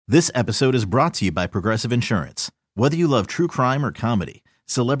This episode is brought to you by Progressive Insurance. Whether you love true crime or comedy,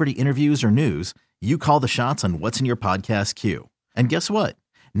 celebrity interviews or news, you call the shots on what's in your podcast queue. And guess what?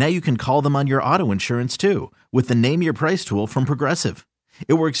 Now you can call them on your auto insurance too with the Name Your Price tool from Progressive.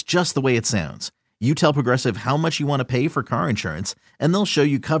 It works just the way it sounds. You tell Progressive how much you want to pay for car insurance, and they'll show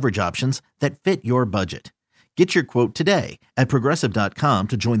you coverage options that fit your budget. Get your quote today at Progressive.com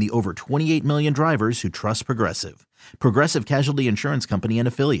to join the over 28 million drivers who trust Progressive. Progressive Casualty Insurance Company and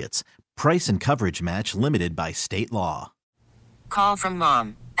Affiliates. Price and coverage match limited by state law. Call from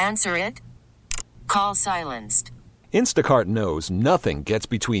mom. Answer it. Call silenced. Instacart knows nothing gets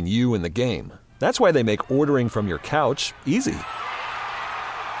between you and the game. That's why they make ordering from your couch easy.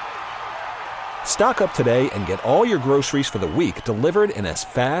 Stock up today and get all your groceries for the week delivered in as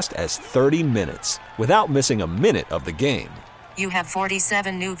fast as 30 minutes without missing a minute of the game. You have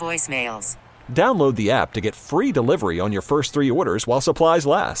 47 new voicemails. Download the app to get free delivery on your first 3 orders while supplies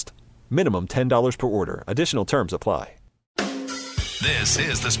last. Minimum $10 per order. Additional terms apply. This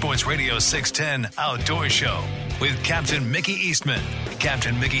is the Sports Radio 610 Outdoor Show with Captain Mickey Eastman.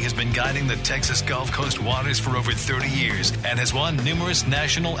 Captain Mickey has been guiding the Texas Gulf Coast waters for over 30 years and has won numerous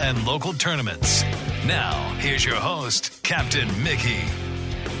national and local tournaments. Now, here's your host, Captain Mickey.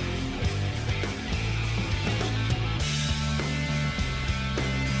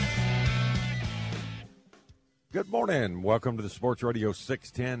 Good morning. Welcome to the Sports Radio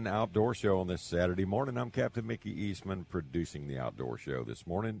 610 Outdoor Show on this Saturday morning. I'm Captain Mickey Eastman. Producing the Outdoor Show this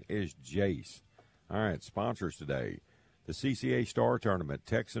morning is Jace. All right, sponsors today: the CCA Star Tournament,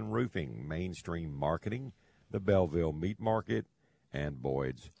 Texan Roofing, Mainstream Marketing, the Belleville Meat Market, and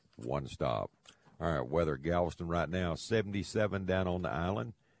Boyd's One Stop. All right, weather Galveston right now, 77 down on the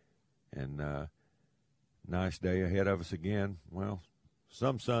island, and nice day ahead of us again. Well,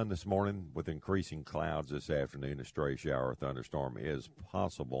 some sun this morning with increasing clouds this afternoon. A stray shower or thunderstorm is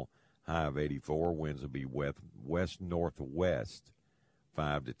possible. High of 84. Winds will be west-northwest,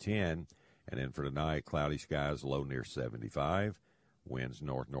 5 to 10. And then for tonight, cloudy skies, low near 75. Winds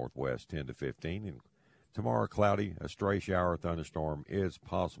north-northwest, 10 to 15. And tomorrow, cloudy. A stray shower or thunderstorm is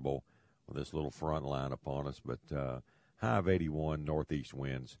possible with this little front line upon us. But high of 81, northeast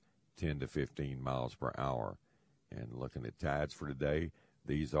winds, 10 to 15 miles per hour. And looking at tides for today,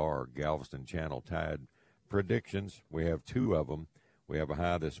 these are Galveston Channel tide predictions. We have 2 of them. We have a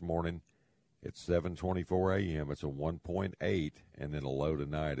high this morning. It's 7:24 a.m. It's a 1.8, and then a low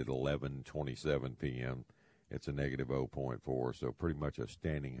tonight at 11:27 p.m. It's a negative 0.4, so pretty much a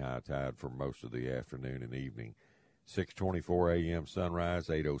standing high tide for most of the afternoon and evening. 6:24 a.m. sunrise,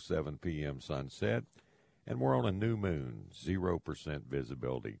 8:07 p.m. sunset, and we're on a new moon, 0%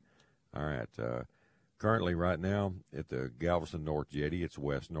 visibility. All right, currently, right now, at the Galveston North Jetty, it's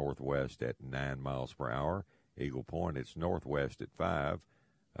west-northwest at 9 miles per hour. Eagle Point, it's northwest at 5.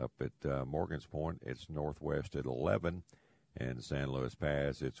 Up at Morgan's Point, it's northwest at 11. And San Luis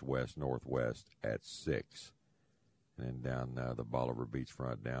Pass, it's west-northwest at 6. And down the Bolivar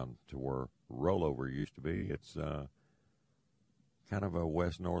Beachfront, down to where Rollover used to be, it's kind of a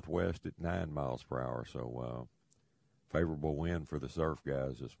west-northwest at 9 miles per hour. So favorable wind for the surf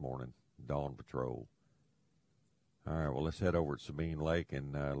guys this morning, dawn patrol. All right, well, let's head over to Sabine Lake,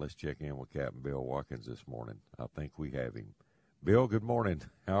 and let's check in with Captain Bill Watkins this morning. I think we have him. Bill, good morning.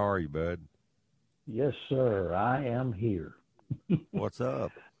 How are you, bud? Yes, sir. I am here. What's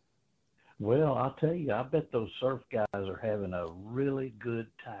up? Well, I'll tell you, I bet those surf guys are having a really good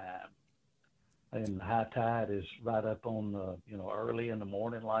time. And the high tide is right up on the, early in the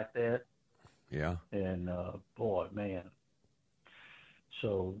morning like that. Yeah. And, boy, man.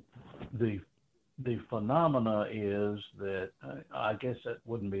 So the phenomena is that, I guess that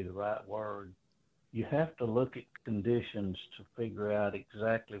wouldn't be the right word. You have to look at conditions to figure out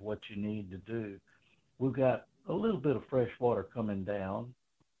exactly what you need to do. We've got a little bit of fresh water coming down,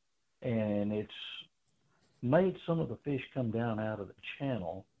 and it's made some of the fish come down out of the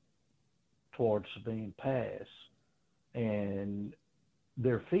channel towards Sabine Pass, and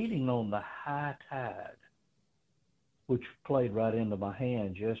they're feeding on the high tide, which played right into my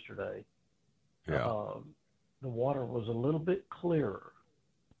hands yesterday. Yeah. The water was a little bit clearer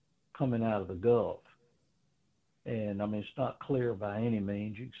coming out of the Gulf. And, it's not clear by any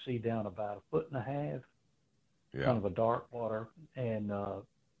means. You can see down about 1.5 feet, kind of a dark water. And,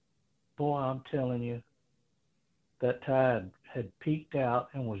 boy, I'm telling you, that tide had peaked out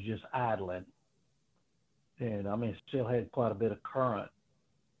and was just idling. And, it still had quite a bit of current.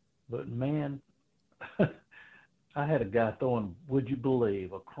 But, man, I had a guy throwing, would you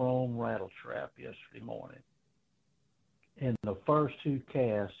believe, a chrome rattle trap yesterday morning. In the first 2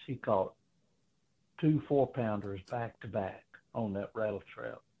 casts, he caught 2 4-pounders back to back on that rattle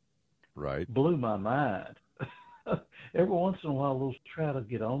trap. Right. blew my mind. Every once in a while, those trout will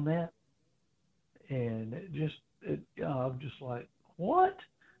get on that, and I'm just like, what?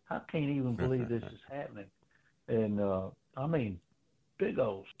 I can't even believe this is happening. And I mean, big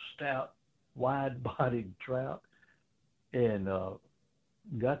old stout, wide-bodied trout, and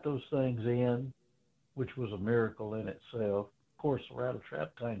got those things in, which was a miracle in itself. Of course, the rattle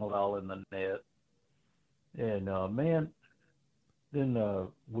trap tangled all in the net, and man, then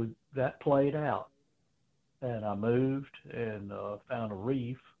that played out, and I moved and found a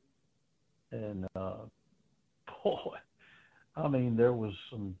reef, and boy, I mean, there was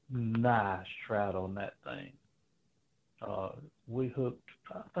some nice trout on that thing. We hooked,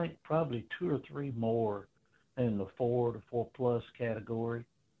 I think, probably 2 or 3 more in the 4 to 4+ category,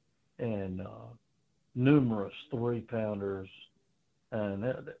 and numerous 3-pounders, and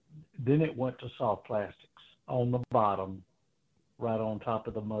then it went to soft plastics on the bottom, right on top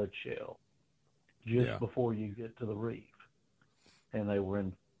of the mud shell, just before you get to the reef, and they were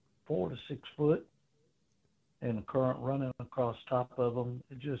in 4 to 6 foot, and the current running across top of them.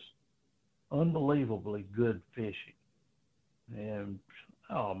 It just unbelievably good fishing, and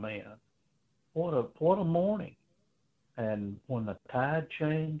oh man, what a morning! And when the tide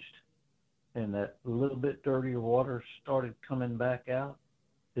changed and that little bit dirtier water started coming back out,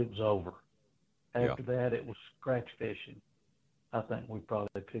 it was over. After that, it was scratch fishing. I think we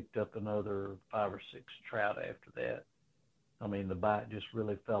probably picked up another 5 or 6 trout after that. I mean, the bite just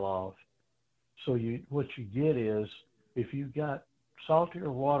really fell off. So what you get is, if you got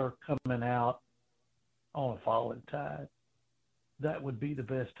saltier water coming out on a falling tide, that would be the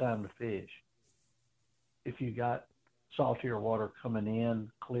best time to fish. If you got saltier water coming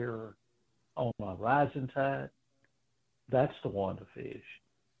in clearer on a rising tide, that's the one to fish.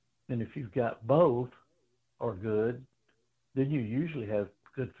 And if you've got both are good, then you usually have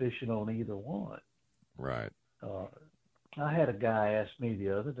good fishing on either one. Right. I had a guy ask me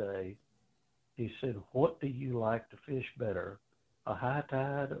the other day, he said, what do you like to fish better, a high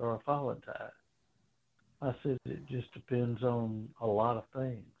tide or a falling tide? I said, it just depends on a lot of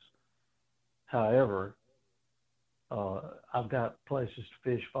things. However, I've got places to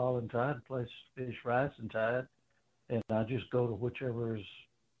fish falling tide, places to fish rising tide, and I just go to whichever is,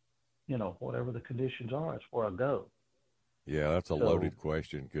 whatever the conditions are, that's where I go. Yeah, that's a loaded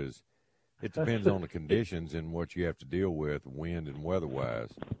question, because it depends on the conditions and what you have to deal with, wind and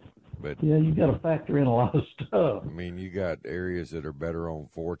weather-wise. But yeah, you got to factor in a lot of stuff. I mean, you got areas that are better on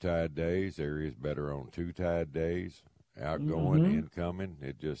 4 tide days, areas better on 2 tide days, outgoing, incoming.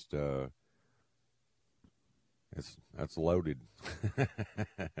 It just that's loaded.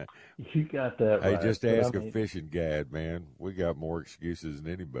 You got that right. Hey, just ask a fishing guide, man. We got more excuses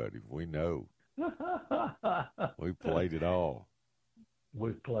than anybody. We know. We played it all.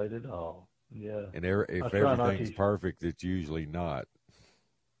 We've played it all. Yeah. And if everything's perfect, it's usually not.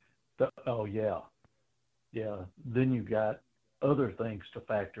 Oh, yeah. Yeah. Then you've got other things to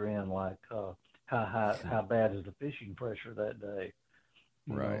factor in, like how bad is the fishing pressure that day.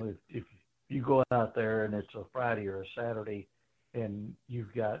 You know, if you go out there and it's a Friday or a Saturday and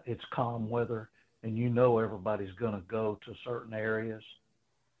it's calm weather and everybody's going to go to certain areas,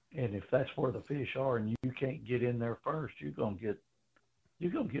 and if that's where the fish are and you can't get in there first, you're going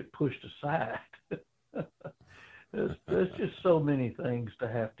to get pushed aside. There's just so many things to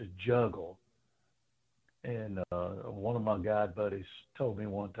have to juggle. And one of my guide buddies told me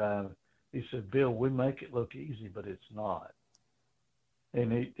one time, he said, Bill, we make it look easy, but it's not.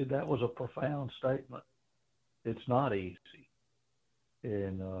 And that was a profound statement. It's not easy.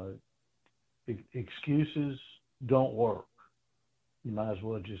 And excuses don't work. You might as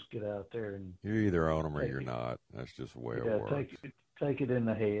well just get out there and... You either own them or you're not. That's just the way it works. Take it in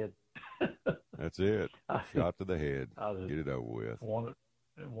the head. That's it. Shot to the head. Get it over with. One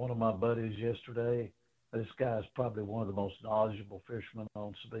of my buddies yesterday, this guy's probably one of the most knowledgeable fishermen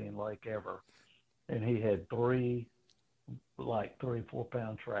on Sabine Lake ever. And he had 3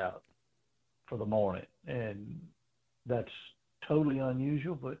 4-pound trout for the morning. And that's totally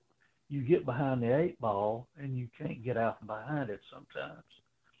unusual, but you get behind the 8 ball and you can't get out from behind it sometimes.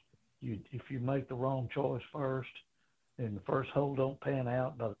 If you make the wrong choice first and the first hole don't pan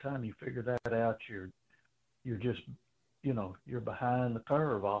out, by the time you figure that out, you're just, you're behind the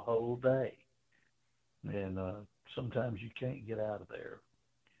curve a whole day. And sometimes you can't get out of there.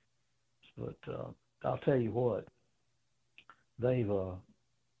 But I'll tell you what,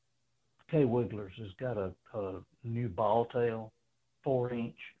 K. Wiggler's has got a new ball tail,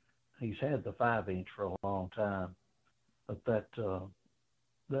 4-inch. He's had the 5-inch for a long time, but that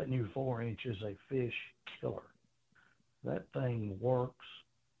new 4-inch is a fish killer. That thing works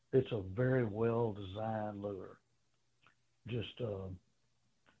it's a very well designed lure. Just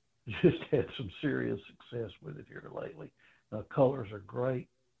just had some serious success with it here lately. The colors are great.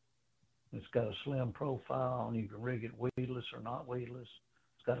 It's got a slim profile, and you can rig it weedless or not weedless.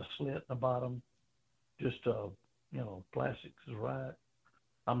 It's got a slit in the bottom. Just plastics is right.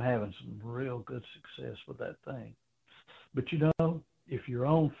 I'm having some real good success with that thing. But if you're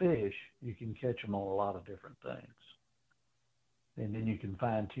on fish, you can catch them on a lot of different things, and then you can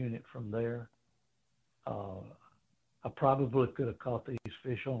fine tune it from there. I probably could have caught these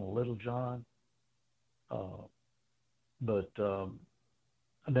fish on a Little John, but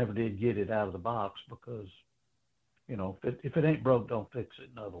I never did get it out of the box because, if it ain't broke, don't fix it.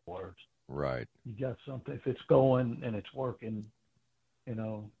 In other words, right? You got something. If it's going and it's working,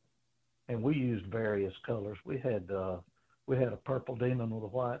 and we used various colors. We had a purple demon with a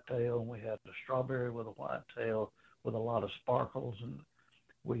white tail, and we had a strawberry with a white tail with a lot of sparkles, and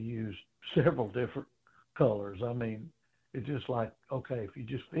we used several different colors. I mean, it's just like, okay, if you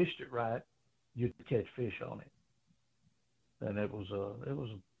just fished it right, you'd catch fish on it. And that was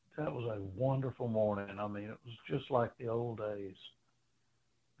a wonderful morning. I mean, it was just like the old days.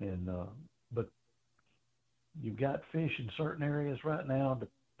 And but you've got fish in certain areas right now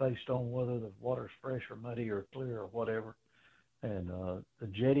based on whether the water's fresh or muddy or clear or whatever. And the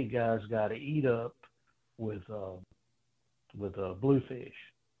jetty guys got to eat up with bluefish,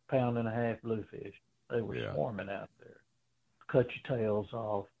 pound and a half bluefish. They were swarming out there. Cut your tails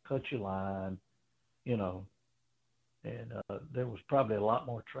off, cut your line, and there was probably a lot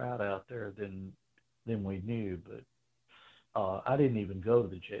more trout out there than we knew. But I didn't even go to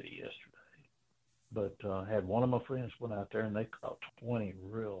the jetty yesterday. But had one of my friends went out there and they caught 20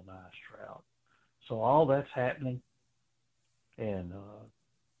 real nice trout. So all that's happening, and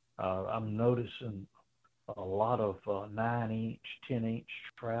I'm noticing a lot of 9-inch, 10-inch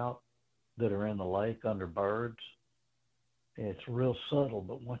trout that are in the lake under birds. It's real subtle,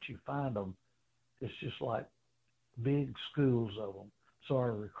 but once you find them, it's just like big schools of them. So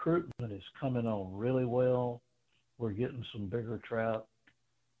our recruitment is coming on really well. We're getting some bigger trout.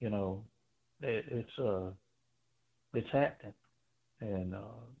 It's happening, and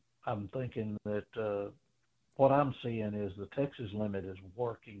I'm thinking that what I'm seeing is the Texas limit is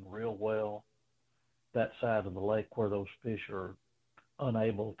working real well. That side of the lake where those fish are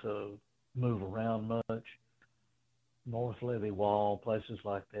unable to move around much, North Levee Wall, places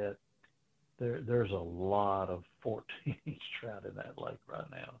like that, there's a lot of 14-inch trout in that lake right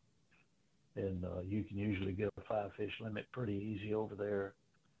now. And you can usually get a 5-fish limit pretty easy over there.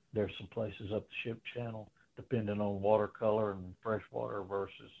 There's some places up the ship channel, depending on water color and freshwater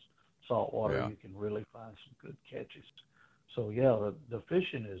versus saltwater, you can really find some good catches. So the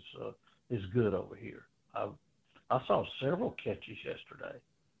fishing is good over here. I saw several catches yesterday.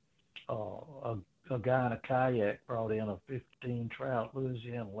 A guy in a kayak brought in a 15 trout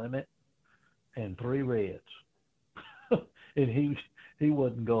Louisiana limit and 3 reds, and he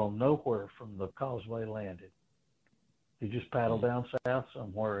wasn't going nowhere from the causeway landing. He just paddled down south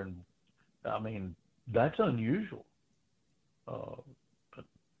somewhere, and I mean that's unusual. But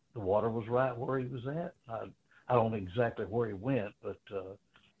the water was right where he was at. I don't know exactly where he went, but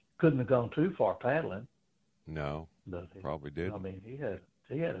couldn't have gone too far paddling. No, probably didn't. I mean, he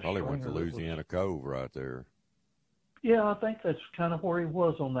had a probably went to Louisiana Cove right there. Yeah, I think that's kind of where he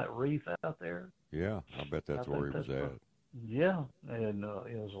was on that reef out there. Yeah, I bet that's where he was at. Yeah, and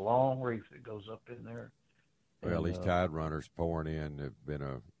it was a long reef that goes up in there. Well, these tide runners pouring in have been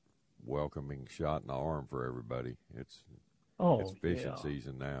a welcoming shot in the arm for everybody. It's fishing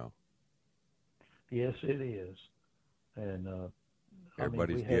season now. Yes, it is. And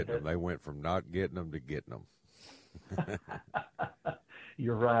everybody's getting them. They went from not getting them to getting them.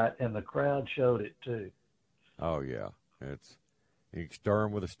 You're right, and the crowd showed it too. Oh yeah, you can stir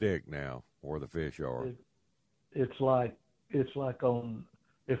them with a stick now where the fish are. It's like if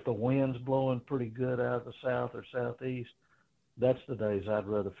the wind's blowing pretty good out of the south or southeast, that's the days I'd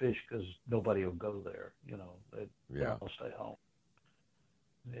rather fish because nobody will go there. They'll stay home.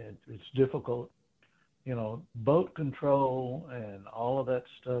 It's difficult. Boat control and all of that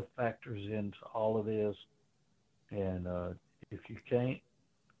stuff factors into all of this. And if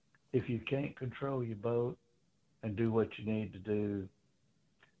you can't control your boat and do what you need to do,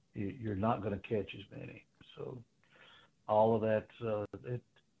 you're not going to catch as many. So all of that,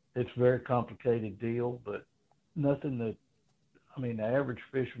 it's a very complicated deal, but nothing that, the average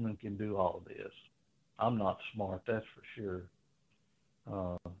fisherman can do all of this. I'm not smart, that's for sure.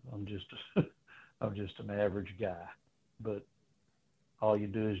 I'm just an average guy, but all you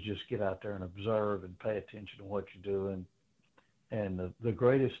do is just get out there and observe and pay attention to what you're doing And the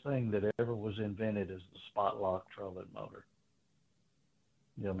greatest thing that ever was invented is the spot lock trolling motor.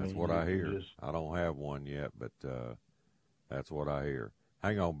 That's what I hear. I don't have one yet, but that's what I hear.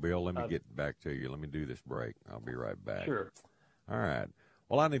 Hang on, Bill. Let me get back to you. Let me do this break. I'll be right back. Sure. All right.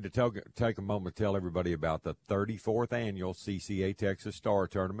 Well, I need to take a moment to tell everybody about the 34th annual CCA Texas Star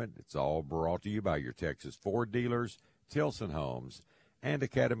Tournament. It's all brought to you by your Texas Ford dealers, Tilson Homes, and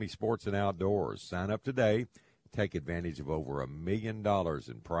Academy Sports and Outdoors. Sign up today. Take advantage of over $1 million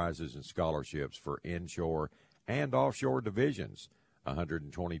in prizes and scholarships for inshore and offshore divisions.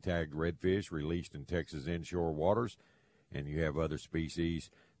 120 tagged redfish released in Texas inshore waters, and you have other species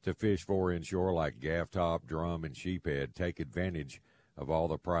to fish for inshore like gaff top, drum, and sheephead. Take advantage of all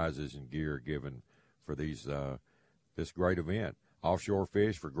the prizes and gear given for this great event. Offshore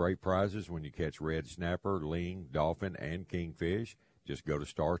fish for great prizes when you catch red snapper, ling, dolphin, and kingfish. Just go to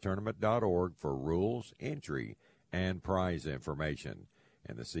startournament.org for rules, entry, and prize information.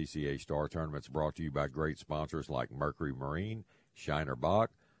 And the CCA Star Tournament's brought to you by great sponsors like Mercury Marine, Shiner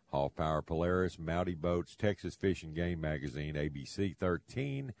Bach, Hall Power Polaris, Mouty Boats, Texas Fish and Game Magazine, ABC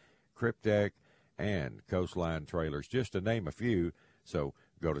 13, Cryptek, and Coastline Trailers, just to name a few. So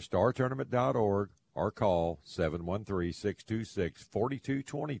go to startournament.org or call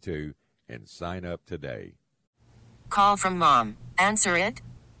 713-626-4222 and sign up today. Call from mom. Answer it.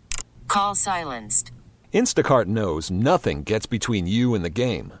 Call silenced. Instacart knows nothing gets between you and the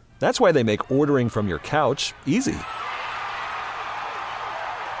game. That's why they make ordering from your couch easy.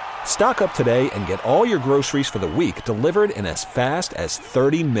 Stock up today and get all your groceries for the week delivered in as fast as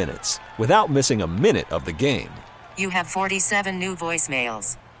 30 minutes without missing a minute of the game. You have 47 new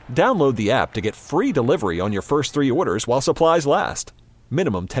voicemails. Download the app to get free delivery on your first 3 orders while supplies last.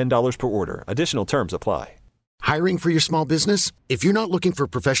 Minimum $10 per order. Additional terms apply. Hiring for your small business? If you're not looking for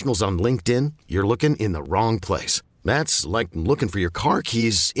professionals on LinkedIn, you're looking in the wrong place. That's like looking for your car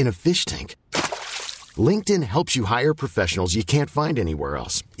keys in a fish tank. LinkedIn helps you hire professionals you can't find anywhere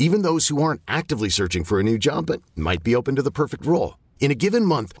else, even those who aren't actively searching for a new job but might be open to the perfect role. In a given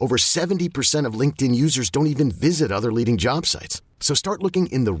month, over 70% of LinkedIn users don't even visit other leading job sites. So start looking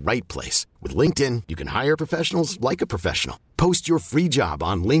in the right place. With LinkedIn, you can hire professionals like a professional. Post your free job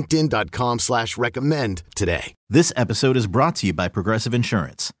on linkedin.com/recommend today. This episode is brought to you by Progressive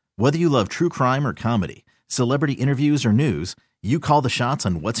Insurance. Whether you love true crime or comedy, celebrity interviews or news, you call the shots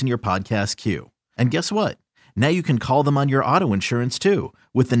on what's in your podcast queue. And guess what? Now you can call them on your auto insurance too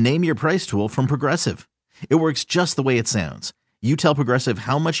with the Name Your Price tool from Progressive. It works just the way it sounds. You tell Progressive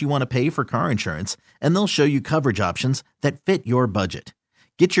how much you want to pay for car insurance, and they'll show you coverage options that fit your budget.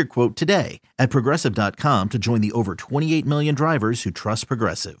 Get your quote today at Progressive.com to join the over 28 million drivers who trust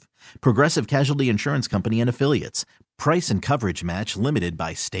Progressive. Progressive Casualty Insurance Company and Affiliates. Price and coverage match limited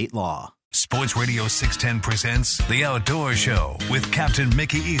by state law. Sports Radio 610 presents The Outdoor Show with Captain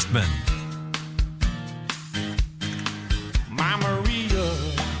Mickey Eastman.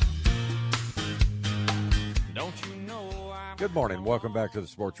 Good morning. Welcome back to the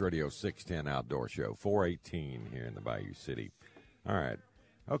Sports Radio 610 Outdoor Show, 418 here in the Bayou City. All right.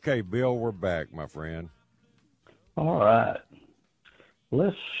 Okay, Bill, we're back, my friend. All right.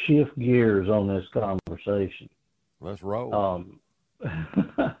 Let's shift gears on this conversation. Let's roll.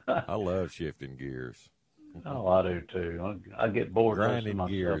 I love shifting gears. Oh, I do too. I get bored grinding listening to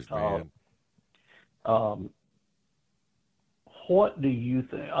myself gears, talk. Man. What do you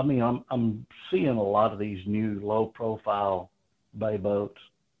think? I mean, I'm seeing a lot of these new low-profile bay boats,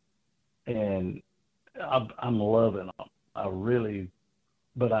 and I'm loving them. I really,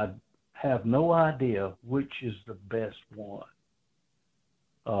 but I have no idea which is the best one.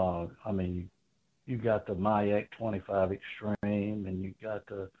 I mean, you got the Mayak 25 Extreme, and you got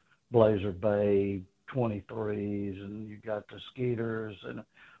the Blazer Bay 23s, and you got the Skeeters. And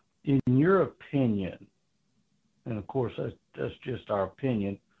in your opinion, and of course that's just our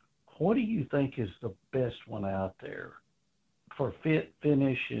opinion, what do you think is the best one out there for fit,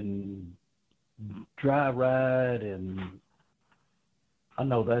 finish, and dry ride? And I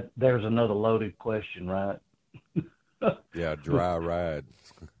know that there's another loaded question, right? Yeah, dry ride.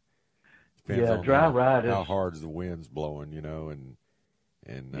 Depends on dry ride how is hard the wind's blowing,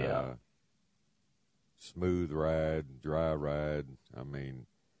 and smooth ride, dry ride. I mean,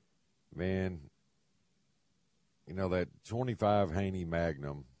 man, that 25 Haney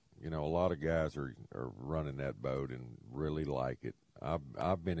Magnum, a lot of guys are running that boat and really like it.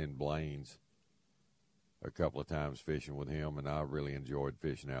 I've been in Blaine's a couple of times fishing with him, and I really enjoyed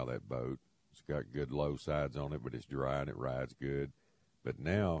fishing out of that boat. It's got good low sides on it, but it's dry and it rides good. But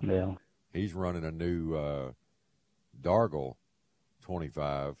now he's running a new Dargle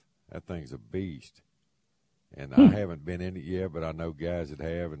 25. That thing's a beast. And I haven't been in it yet, but I know guys that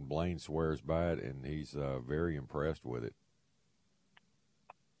have, and Blaine swears by it, and he's very impressed with it.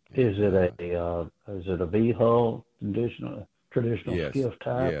 Is it a V hull traditional Yes, skiff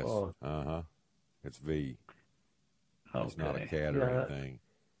type? yes, Or? It's V. Okay. It's not a cat or anything.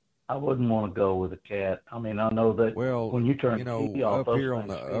 I wouldn't want to go with a cat. I mean, I know that when you turn the key off, up here on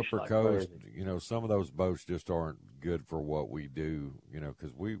those the things upper like coast, crazy. some of those boats just aren't good for what we do,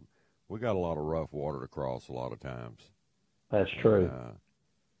 because we got a lot of rough water to cross a lot of times. That's true.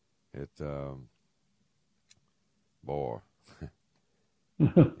 Boy.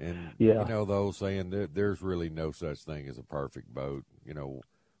 And, yeah. those saying that there's really no such thing as a perfect boat.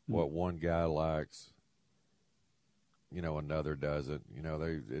 What one guy likes, another doesn't.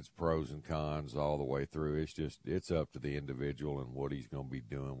 It's pros and cons all the way through. It's up to the individual and what he's going to be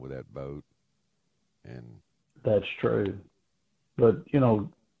doing with that boat. And that's true. But,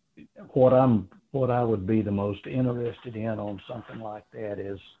 what I would be the most interested in on something like that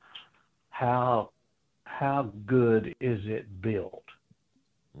is how good is it built?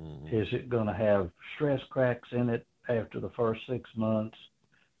 Mm-hmm. Is it going to have stress cracks in it after the first 6 months?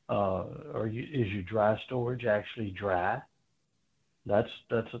 Is your dry storage actually dry? That's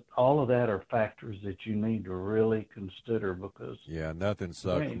all of that are factors that you need to really consider because nothing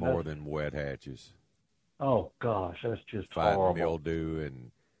sucks more than wet hatches. Oh gosh, that's just fighting horrible. mildew,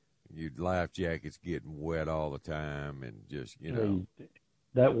 and your life jacket's getting wet all the time, and just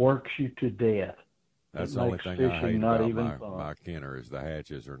that works you to death. That's the only thing I hate about my Kenner is the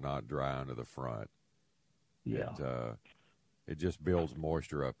hatches are not dry under the front. Yeah. It just builds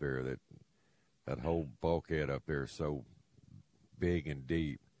moisture up there. That whole bulkhead up there is so big and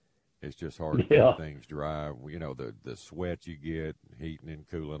deep. It's just hard to keep things dry. The sweat you get, heating and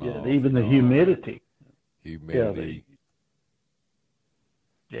cooling off. Even the humidity. Humidity.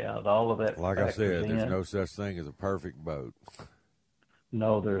 All of that. Like I said, there's no such thing as a perfect boat.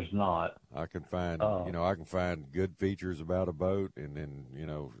 No, there's not. I can find, I can find good features about a boat, and then,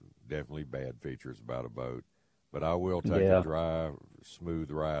 definitely bad features about a boat. But I will take a dry,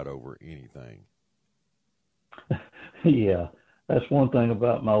 smooth ride over anything. Yeah, that's one thing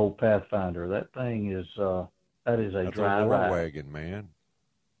about my old Pathfinder. That thing is, that is a dry ride. It's a war wagon, man.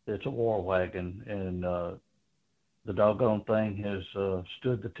 It's a war wagon, and the doggone thing has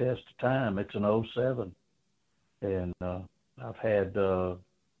stood the test of time. It's an '07, and I've had 2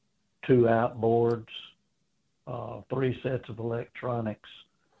 outboards, 3 sets of electronics,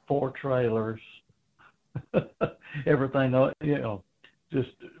 4 trailers, everything, just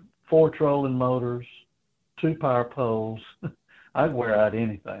 4 trolling motors, 2 power poles. I'd wear out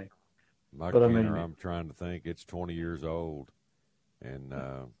anything. My Kenner, I'm trying to think, it's 20 years old. And,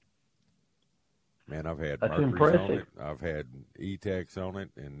 man, I've had Mercury's on it. I've had E-Techs on it.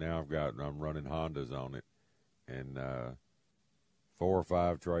 And now I'm running Hondas on it. And 4 or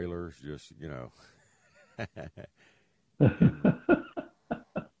 5 trailers, just,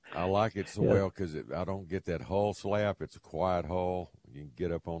 I like it so well because I don't get that hull slap. It's a quiet hull. You can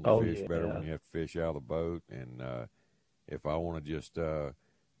get up on the fish better when you have to fish out of the boat. And if I want to just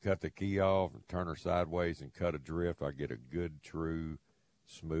cut the key off and turn her sideways and cut a drift, I get a good, true,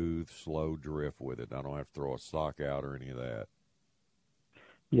 smooth, slow drift with it. I don't have to throw a sock out or any of that.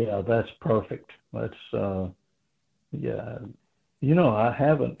 Yeah, that's perfect. That's I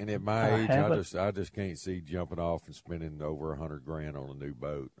haven't. And at my age, I just can't see jumping off and spending over $100,000 on a new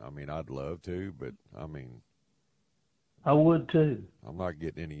boat. I mean, I'd love to, but I would too. I'm not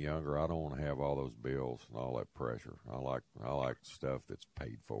getting any younger. I don't want to have all those bills and all that pressure. I like stuff that's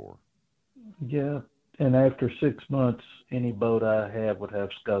paid for. Yeah, and after 6 months, any boat I have would have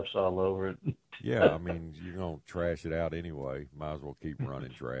scuffs all over it. Yeah, I mean, you're gonna trash it out anyway. Might as well keep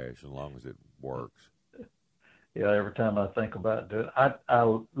running trash as long as it works. Yeah, every time I think about doing it,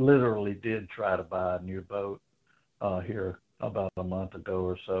 I literally did try to buy a new boat here about a month ago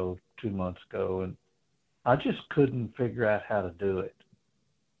or so, 2 months ago, and I just couldn't figure out how to do it.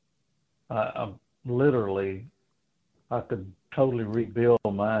 I could totally rebuild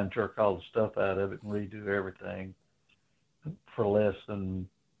mine, jerk all the stuff out of it, and redo everything for less than,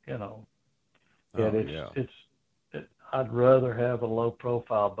 I'd rather have a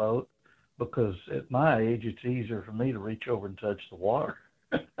low-profile boat. Because at my age, it's easier for me to reach over and touch the water.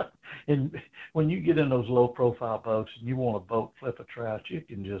 And when you get in those low-profile boats and you want a boat flip a trout, you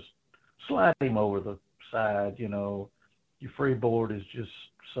can just slide him over the side. Your freeboard is just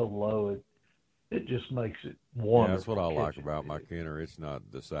so low, it just makes it wonderful. Yeah, that's what I like about my Kenner. It's not,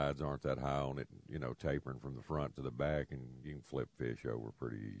 the sides aren't that high on it, tapering from the front to the back, and you can flip fish over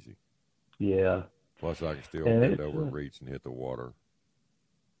pretty easy. Yeah. Plus, I can still bend over and reach and hit the water.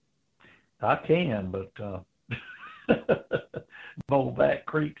 I can, but Bowl back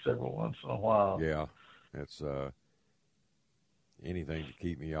creeks every once in a while. Yeah, it's anything to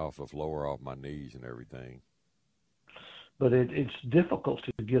keep me off the floor, off my knees and everything. But it's difficult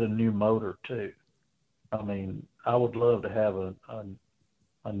to get a new motor too. I mean, I would love to have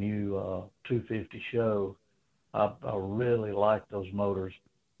a new 250 show. I really like those motors.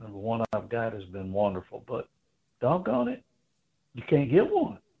 And the one I've got has been wonderful, but doggone it, you can't get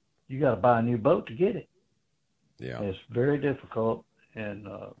one. You got to buy a new boat to get it. Yeah. And it's very difficult, and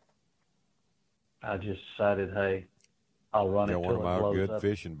I just decided, hey, I'll run it till it blows up. One of my good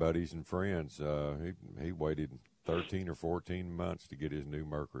fishing buddies and friends, he waited 13 or 14 months to get his new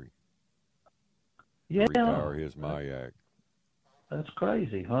Mercury. Yeah. To retire his Mayak. That's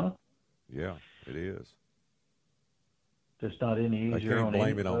crazy, huh? Yeah, it is. It's not any easier. I can't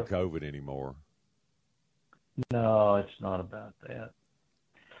blame it on COVID anymore. No, it's not about that.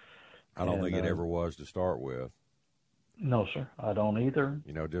 I don't think it ever was to start with. No, sir, I don't either.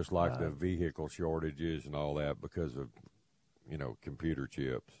 Just like the vehicle shortages and all that because of, computer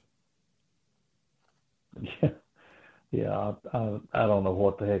chips. Yeah, I don't know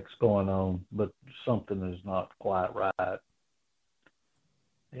what the heck's going on, but something is not quite right.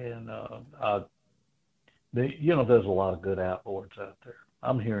 And there's a lot of good outboards out there.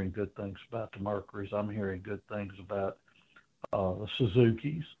 I'm hearing good things about the Mercuries. I'm hearing good things about the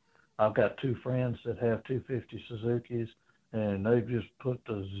Suzukis. I've got two friends that have 250 Suzukis, and they've just put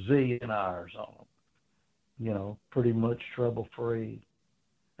the Z in ours on them. Pretty much trouble-free.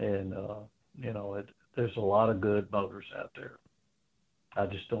 And, there's a lot of good motors out there. I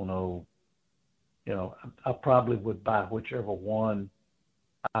just don't know. I probably would buy whichever one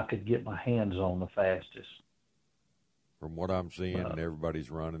I could get my hands on the fastest. From what I'm seeing, and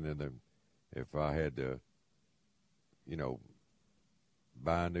everybody's running, and if I had to,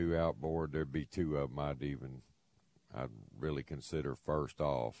 buy a new outboard, there'd be two of them I'd really consider first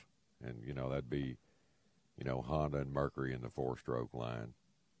off, and that'd be, Honda and Mercury in the 4-stroke line.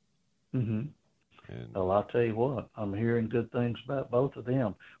 Mm-hmm. And well, I'll tell you what, I'm hearing good things about both of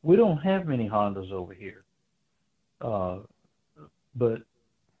them. We don't have many Hondas over here, but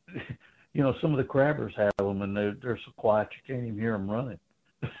some of the crabbers have them, and they're so quiet you can't even hear them running.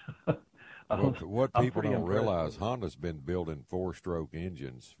 What people don't realize, Honda's been building 4-stroke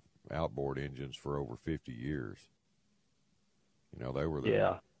engines, outboard engines, for over 50 years. They were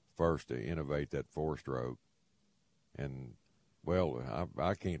the first to innovate that 4-stroke. And,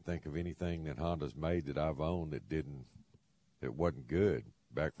 I can't think of anything that Honda's made that I've owned that wasn't good.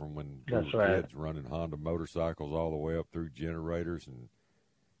 Back from when we were kids, running Honda motorcycles all the way up through generators and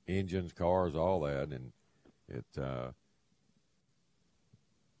engines, cars, all that. And it's all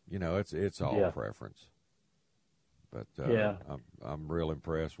preference. But I'm real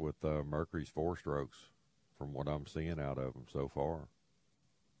impressed with Mercury's 4-strokes from what I'm seeing out of them so far.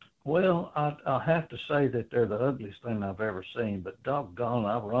 Well, I'll have to say that they're the ugliest thing I've ever seen, but doggone,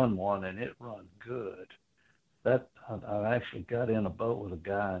 I've run one and it runs good. I actually got in a boat with a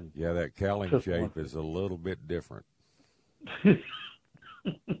guy. And that cowling shape is a little bit different. But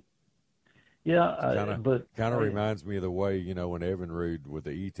kind of reminds me of the way, when Evinrude with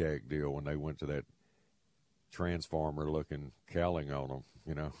the E-Tech deal, when they went to that transformer-looking cowling on them,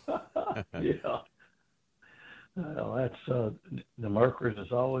 Yeah. Well, that's the Mercury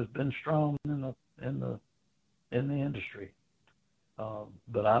has always been strong in the industry,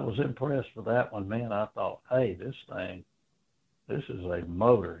 but I was impressed with that one, man. I thought, hey, this is a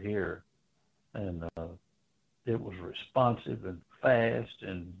motor here, and it was responsive and fast,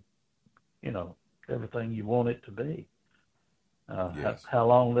 and everything you want it to be. How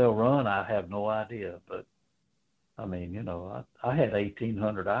long they'll run, I have no idea, but I mean, I had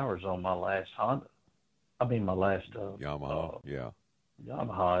 1,800 hours on my last Honda. My last Yamaha,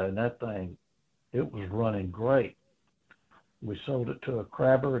 Yamaha, and that thing, it was running great. We sold it to a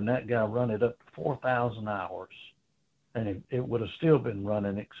crabber, and that guy run it up to 4,000 hours, and it would have still been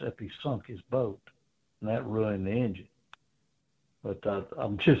running except he sunk his boat, and that ruined the engine. But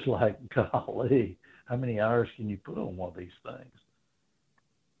I'm just like, golly, how many hours can you put on one of these things?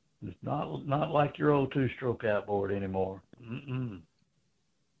 It's not like your old 2-stroke outboard anymore. Mm-mm.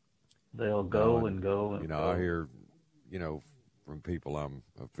 They'll go and go. And I hear, from people I'm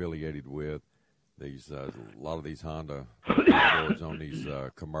affiliated with, these a lot of these Honda outboards on these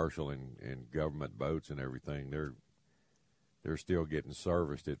commercial and government boats and everything. They're still getting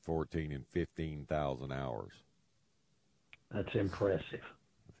serviced at 14,000 and 15,000 hours. That's impressive.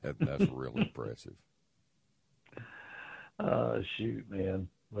 That's real impressive. Shoot, man.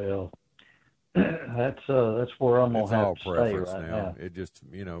 Well, that's where I'm gonna have to stay right now. It just,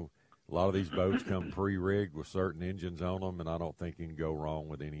 A lot of these boats come pre-rigged with certain engines on them, and I don't think you can go wrong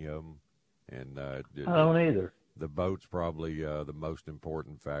with any of them. And I don't either. The boat's probably the most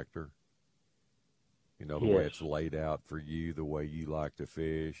important factor. You know, the Yes. way it's laid out for you, the way you like to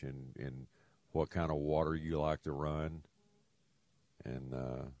fish, and what kind of water you like to run. And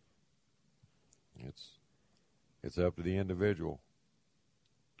it's up to the individual.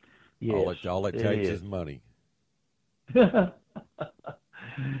 Yes, All it takes is money.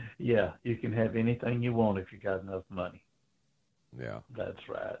 Yeah, you can have anything you want if you got enough money. Yeah. That's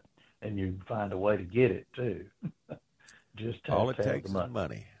right. And you can find a way to get it, too. Just All it have takes the is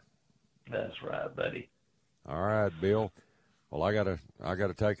money. That's right, buddy. All right, Bill. Well, I gotta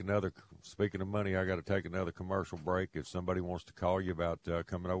take another. Speaking of money, I gotta take another commercial break. If somebody wants to call you about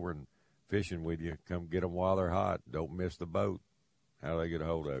coming over and fishing with you, come get them while they're hot. Don't miss the boat. How do they get a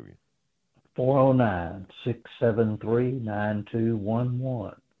hold of you?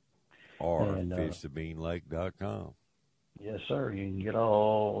 409-673-9211. Or And, fishsabinelake.com. Yes, sir. You can get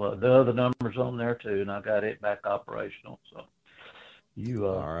all the other numbers on there, too, and I got it back operational. So you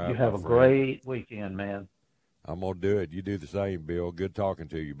right, you have my a friend. great weekend, man. I'm going to do it. You do the same, Bill. Good talking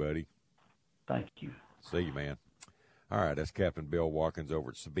to you, buddy. Thank you. See you, man. All right, that's Captain Bill Watkins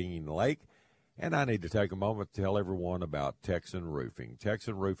over at Sabine Lake. And I need to take a moment to tell everyone about Texan Roofing.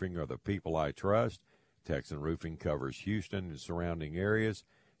 Texan Roofing are the people I trust. Texan Roofing covers Houston and surrounding areas,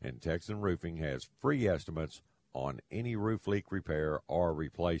 and Texan Roofing has free estimates on any roof leak repair or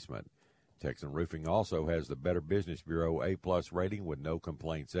replacement. Texan Roofing also has the Better Business Bureau A+ rating with no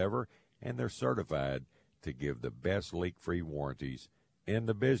complaints ever, and they're certified to give the best leak-free warranties in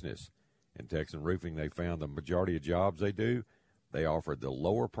the business. In Texan Roofing, they found the majority of jobs they do, they offer the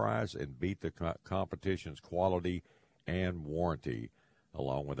lower price and beat the competition's quality and warranty,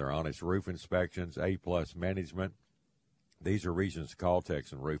 along with their honest roof inspections, A+ management. These are reasons to call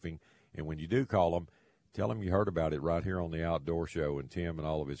Texan Roofing, and when you do call them, tell them you heard about it right here on the Outdoor Show, and Tim and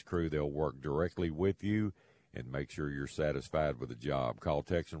all of his crew, they'll work directly with you and make sure you're satisfied with the job. Call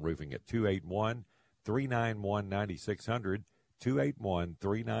Texan Roofing at 281-391-9600,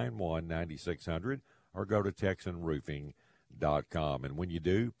 281-391-9600, or go to TexanRoofing.com. And when you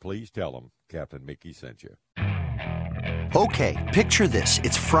do, please tell them Captain Mickey sent you. Okay, picture this.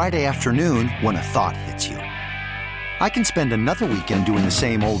 It's Friday afternoon when a thought hits you. I can spend another weekend doing the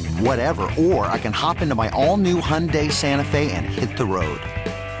same old whatever, or I can hop into my all-new Hyundai Santa Fe and hit the road.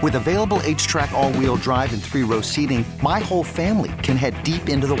 With available H-Track all-wheel drive and 3-row seating, my whole family can head deep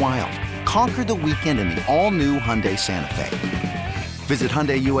into the wild. Conquer the weekend in the all-new Hyundai Santa Fe. Visit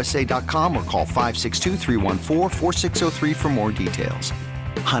HyundaiUSA.com or call 562-314-4603 for more details.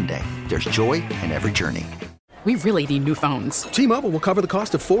 Hyundai, there's joy in every journey. We really need new phones. T-Mobile will cover the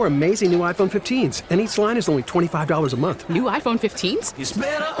cost of 4 amazing new iPhone 15s, and each line is only $25 a month. New iPhone 15s? It's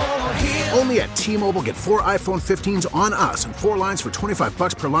better over here. Only at T-Mobile, get 4 iPhone 15s on us and 4 lines for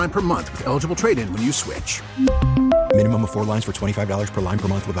 $25 per line per month with eligible trade-in when you switch. Minimum of 4 lines for $25 per line per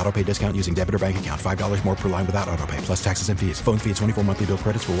month with autopay discount using debit or bank account. $5 more per line without autopay, plus taxes and fees. Phone fee at 24 monthly bill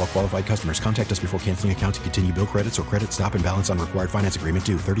credits for well-qualified customers. Contact us before canceling account to continue bill credits or credit stop and balance on required finance agreement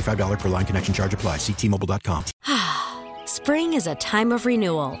due. $35 per line connection charge applies. See T-Mobile.com. Spring is a time of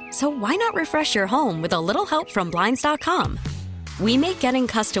renewal, so why not refresh your home with a little help from Blinds.com? We make getting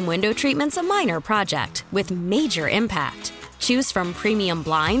custom window treatments a minor project with major impact. Choose from premium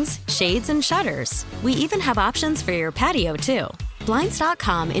blinds, shades, and shutters. We even have options for your patio, too.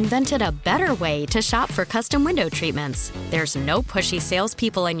 Blinds.com invented a better way to shop for custom window treatments. There's no pushy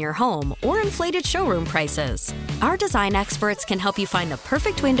salespeople in your home or inflated showroom prices. Our design experts can help you find the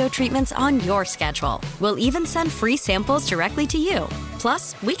perfect window treatments on your schedule. We'll even send free samples directly to you.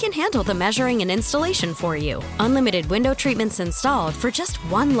 Plus, we can handle the measuring and installation for you. Unlimited window treatments installed for just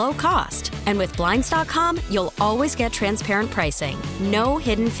one low cost. And with Blinds.com, you'll always get transparent pricing. No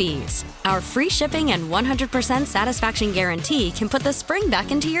hidden fees. Our free shipping and 100% satisfaction guarantee can put the spring back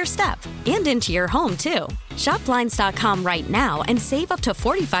into your step and into your home, too. Shop Blinds.com right now and save up to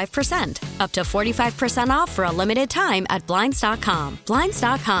 45%. Up to 45% off for a limited time at Blinds.com.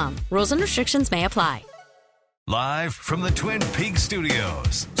 Blinds.com. Rules and restrictions may apply. Live from the Twin Peaks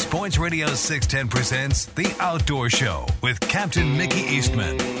Studios, Sports Radio 610 presents The Outdoor Show with Captain Mickey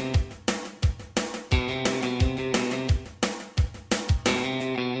Eastman.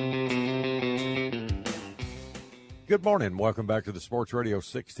 Good morning. Welcome back to the Sports Radio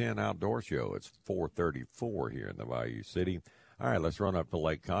 610 Outdoor Show. It's 4:34 here in the Bayou City. All right, let's run up to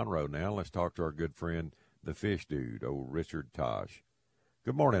Lake Conroe now. Let's talk to our good friend, the fish dude, old Richard Tatsch.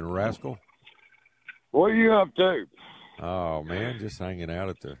 Good morning, Rascal. What are you up to? Oh, man, just hanging out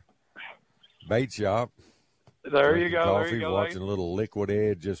at the bait shop. There Drinking you go. Coffee, There you go. watching a little Liquid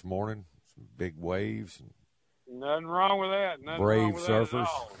Edge this morning. Some big waves. Nothing wrong with that. Nothing Brave wrong with surfers.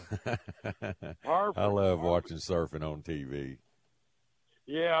 That at all. Perfect. I love watching surfing on TV.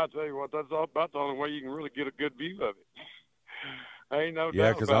 Yeah, I tell you what, that's about the only way you can really get a good view of it. Ain't no Yeah,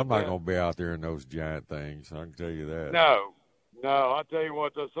 doubt because about I'm not that. going to be out there in those giant things. I can tell you that. No. I tell you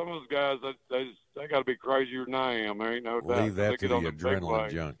what, some of those guys, they got to be crazier than I am. There ain't no doubt. Leave that to the on the big adrenaline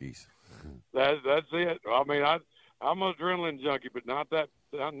wave. junkies. That's it. I mean, I'm an adrenaline junkie, but not that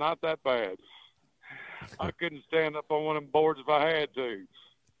bad. I couldn't stand up on one of them boards if I had to.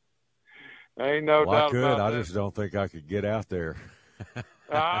 Ain't no Well, doubt I could. about that. I just don't think I could get out there.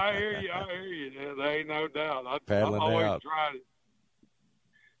 I hear you. There ain't no doubt. Paddling I've always out. tried it.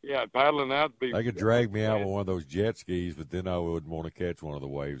 Yeah, paddling out. They could drag me out with one of those jet skis, but then I wouldn't want to catch one of the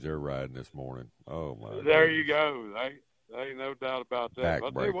waves they're riding this morning. Oh, my There goodness. you go. There ain't no doubt about that.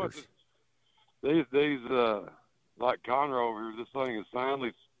 I'll tell you what, Backbreakers. these like Conroe over here, this thing is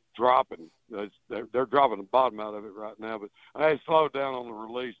finally dropping. They're dropping the bottom out of it right now, but I slowed down on the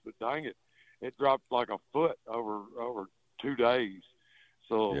release, but dang it, it dropped like a foot over 2 days.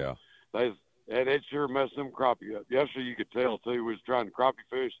 So yeah, and it sure messed them crappie up. Yesterday you could tell too. We was trying to crappie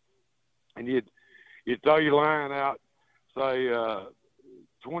fish, and you'd throw your line out, say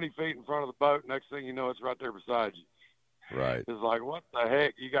 20 feet in front of the boat. Next thing you know, it's right there beside you. right. It's like, what the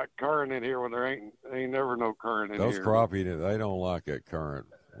heck? You got current in here when there ain't never no current in Those here. crappie, they don't like that current,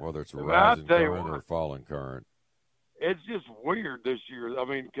 whether it's a Well, rising I'll tell you current or what. a falling current. It's just weird this year. I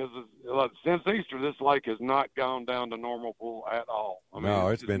mean, because since Easter, this lake has not gone down to normal pool at all. I mean, No,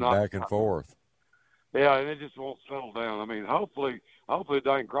 it's it's been not, back and forth. Yeah, and it just won't settle down. I mean, hopefully,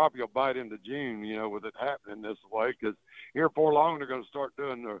 dang crappie will bite into June, with it happening this way, because here before long they're going to start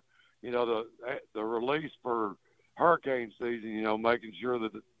doing the release for hurricane season. Making sure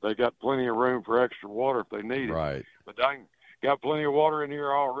that they got plenty of room for extra water if they need it. Right. But dang, got plenty of water in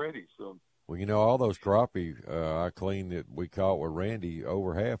here already, so. Well, all those crappie I cleaned that we caught with Randy,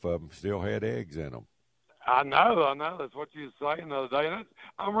 over half of them still had eggs in them. I know. That's what you were saying the other day. And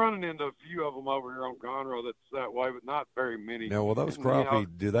I'm running into a few of them over here on Conroe that's that way, but not very many. Now, well, those crappie,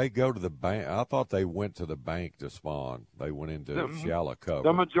 do they go to the bank? I thought they went to the bank to spawn. They went into shallow cover.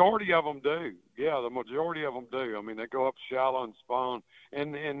 The majority of them do. Yeah, the majority of them do. I mean, they go up shallow and spawn.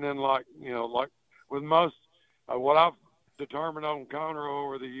 And then, like with most, what I've determined on Conroe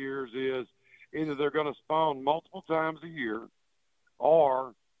over the years is either they're going to spawn multiple times a year,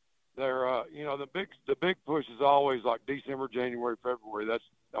 or they're the big push is always like December, January, February. That's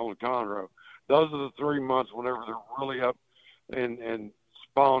on Conroe. Those are the 3 months whenever they're really up and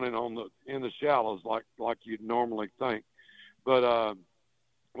spawning in the shallows like you'd normally think. But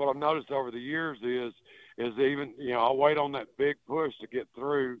what I've noticed over the years is even I wait on that big push to get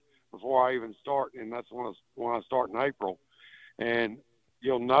through before I even start, and that's when I start in April. And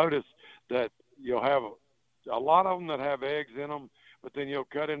you'll notice that you'll have a lot of them that have eggs in them, but then you'll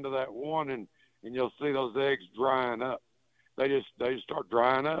cut into that one and you'll see those eggs drying up. They just start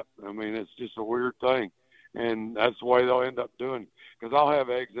drying up. I mean, it's just a weird thing, and that's the way they'll end up doing. Because I'll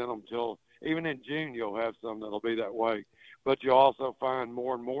have eggs in them till even in June. You'll have some that'll be that way, but you'll also find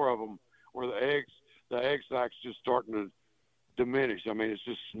more and more of them where the egg sacs just starting to diminish. I mean, it's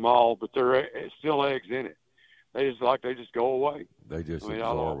just small, but there's still eggs in it. They just go away. They just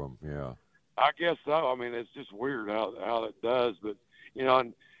absorb them. Yeah. I guess so. I mean, it's just weird how it does, but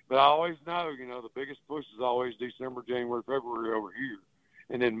but I always know, the biggest push is always December, January, February over here,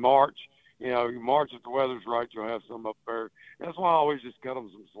 and then March. March if the weather's right, you'll have some up there. That's why I always just cut them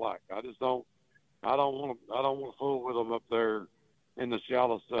some slack. I don't want to fool with them up there in the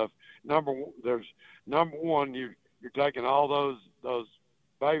shallow stuff. Number one, you're taking all those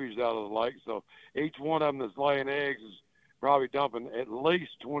babies out of the lake, so each one of them that's laying eggs is probably dumping at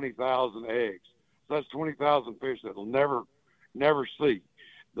least 20,000 eggs. So that's 20,000 fish that'll never see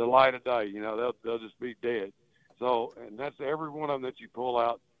the light of day. They'll just be dead. So, and that's every one of them that you pull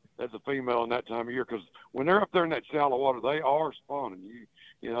out that's a female in that time of year, because when they're up there in that shallow water, they are spawning.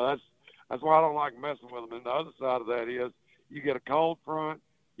 That's why I don't like messing with them. And the other side of that is you get a cold front,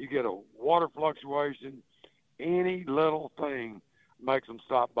 you get a water fluctuation, any little thing makes them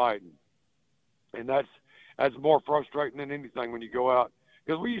stop biting. And that's more frustrating than anything when you go out,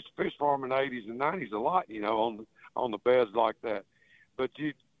 because we used to fish for them in the 80s and 90s a lot, on the beds like that. But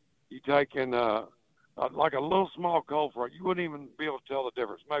you take in like a little small cold front, you wouldn't even be able to tell the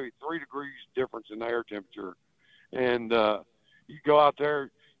difference. Maybe 3 degrees difference in the air temperature, and you go out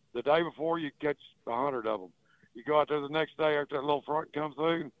there the day before, you catch 100 of them. You go out there the next day after that little front comes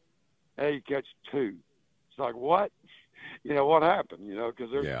through, hey, you catch 2. It's like, what? What happened?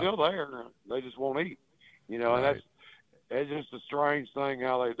 Because they're still there. They just won't eat. and it's just a strange thing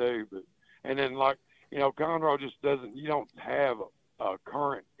how they do. But and then Conroe just doesn't. You don't have a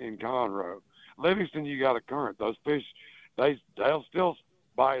current in Conroe. Livingston, you got a current. Those fish, they'll still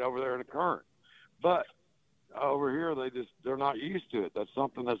bite over there in a current, but over here they're not used to it. That's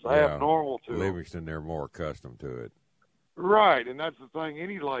something that's abnormal to Livingston. They're more accustomed to it. Right, and that's the thing.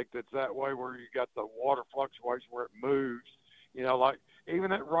 Any lake that's that way, where you got the water fluctuation where it moves, like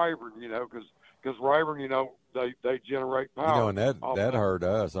even at Rayburn, because Rayburn, they generate power. And that hurt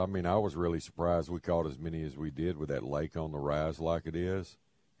us. I mean, I was really surprised we caught as many as we did with that lake on the rise like it is,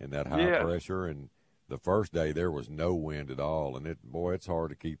 and that high pressure. And the first day there was no wind at all, and it's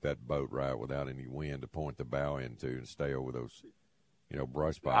hard to keep that boat right without any wind to point the bow into and stay over those,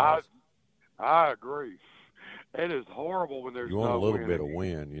 brush piles. I agree. It is horrible when there's you want no a little wind. bit of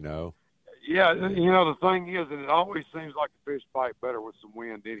wind, Yeah, the thing is, and it always seems like the fish bite better with some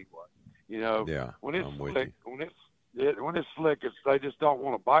wind anyway. Yeah, when it's I'm with slick, you. when it's slick, they just don't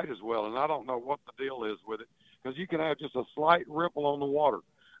want to bite as well. And I don't know what the deal is with it, because you can have just a slight ripple on the water.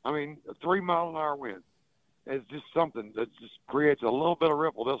 I mean, a 3-mile-an-hour wind. It's just something that just creates a little bit of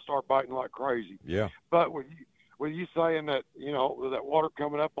ripple. They'll start biting like crazy. Yeah. But with you saying that, that water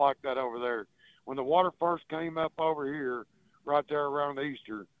coming up like that over there, when the water first came up over here, right there around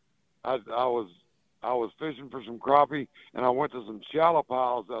Easter, I was fishing for some crappie, and I went to some shallow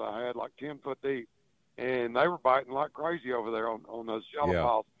piles that I had like 10 foot deep, and they were biting like crazy over there on those shallow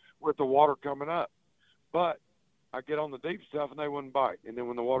piles with the water coming up. But I get on the deep stuff, and they wouldn't bite. And then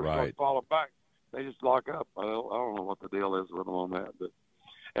when the water starts falling back, they just lock up. I don't know what the deal is with them on that, but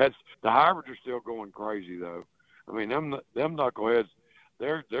the hybrids are still going crazy though. I mean, them knuckleheads,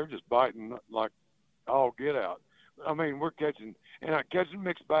 they're just biting like all get out. I mean, we're catching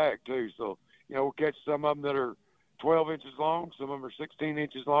mixed bag too. So we'll catch some of them that are 12 inches long, some of them are 16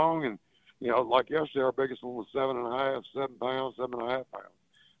 inches long, and like yesterday, our biggest one was 7.5, 7 pounds, 7.5 pounds.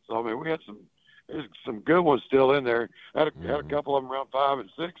 So I mean, we had some good ones still in there. Had a couple of them around 5 and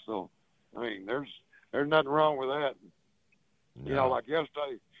 6. So I mean, there's nothing wrong with that. No. Like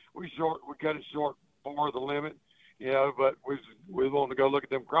yesterday, we cut it short for the limit, but we wanted to go look at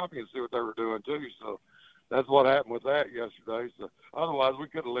them crappie and see what they were doing too. So that's what happened with that yesterday. So otherwise, we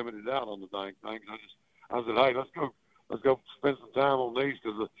could have limited out on the dang thing. I said, hey, let's go spend some time on these,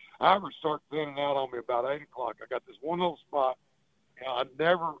 because the hybrids start thinning out on me about 8 o'clock. I got this one little spot. I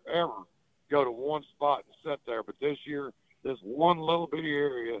never ever go to one spot and sit there, but this year, this one little bitty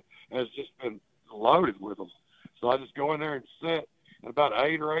area has just been loaded with them. So I just go in there and sit, and about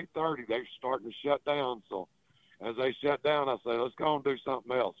 8 or 8:30, they're starting to shut down. So as they shut down, I say, let's go and do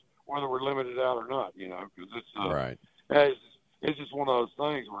something else, whether we're limited out or not, because it's just one of those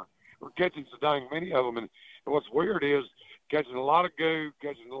things where we're catching so dang many of them. And what's weird is catching a lot of goo,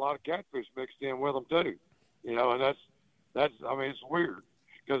 catching a lot of catfish mixed in with them too, and that's I mean, it's weird,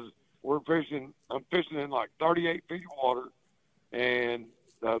 because I'm fishing in like 38 feet of water, and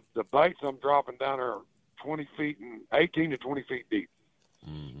the baits I'm dropping down are 20 feet and 18 to 20 feet deep.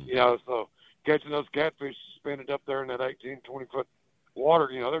 Mm-hmm. So catching those catfish suspended up there in that 18, 20 foot water,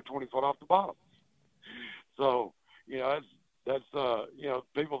 they're 20 foot off the bottom. So, that's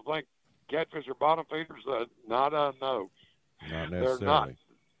people think catfish are bottom feeders. No. Not necessarily. They're not.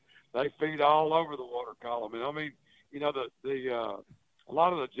 They feed all over the water column. And I mean, a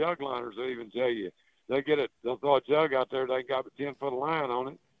lot of the jug liners, they even tell you, they'll throw a jug out there, they got a 10-foot line on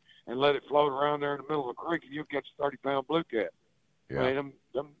it, and let it float around there in the middle of a creek, and you'll catch a 30-pound blue cat. Yeah. I mean,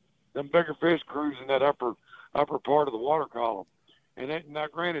 them bigger fish cruise in that upper part of the water column. And now,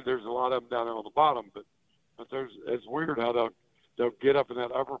 granted, there's a lot of them down there on the bottom, but it's weird how they'll get up in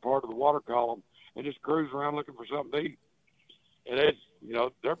that upper part of the water column and just cruise around looking for something to eat. And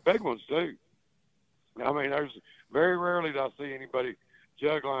they're big ones too. I mean, there's very rarely do I see anybody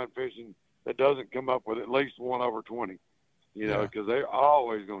jug line fishing that doesn't come up with at least one over 20, because they're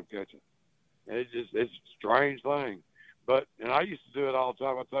always going to catch it. And it's a strange thing. And I used to do it all the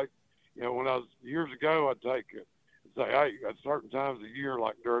time. I'd take, when I was years ago, I'd say, hey, at certain times of the year,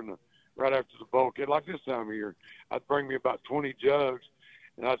 like right after the bulkhead, like this time of year, I'd bring me about 20 jugs,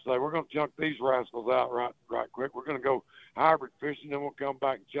 and I'd say, we're going to chunk these rascals out right quick. We're going to go hybrid fishing, then we'll come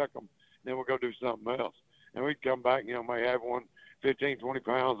back and check them, then we'll go do something else. And we'd come back, may have one 15, 20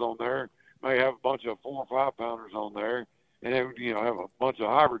 pounds on there, may have a bunch of 4 or 5 pounders on there, and then, have a bunch of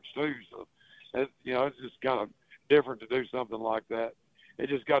hybrids too. So, it's just kind of different to do something like that. It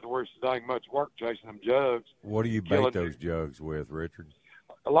just got to where it's dang much work chasing them jugs. What do you bait those jugs with, Richard?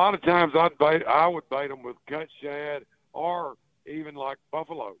 A lot of times I would bait them with cut shad, or even like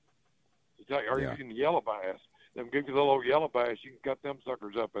buffalo, or even yellow bass. Them goofy little old yellow bass, you can cut them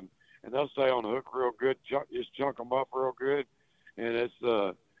suckers up and and they'll stay on the hook real good. Just chunk them up real good, and it's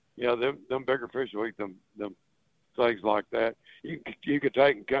them bigger fish will eat them things like that. You could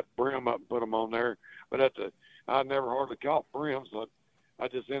take and cut brim up and put them on there, but I never hardly caught brim, so I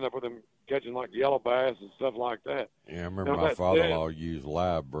just end up with them catching like yellow bass and stuff like that. Yeah, I remember my father-in-law used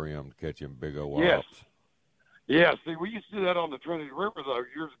live brim to catch them big old yes. walleyes. Yeah, see, we used to do that on the Trinity River, though,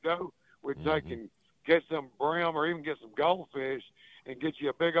 years ago. We'd take and catch some brim or even get some goldfish and get you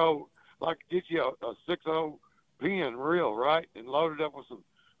a big old, get you a 6-0 pin reel, right, and load it up with some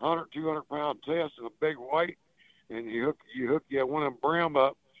 100, 200-pound test and a big weight, and you hook one of them brim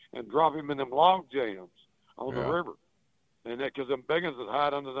up and drop him in them log jams on the river. And that, because them big ones that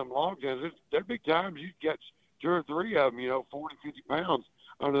hide under them log jams, there'd be times you'd catch 2 or 3 of them, 40, 50 pounds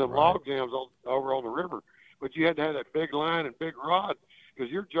under them log jams over on the river. But you had to have that big line and big rod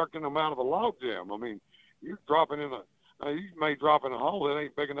because you're jerking them out of a log jam. I mean, you're dropping you may drop in a hole that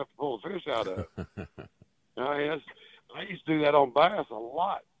ain't big enough to pull a fish out of. I used to do that on bass a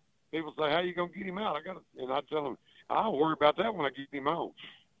lot. People say, how you going to get him out? And I tell them, I'll worry about that when I get him on.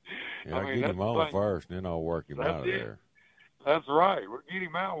 Yeah, get him on first, then I'll work him out of there. That's right. We'll get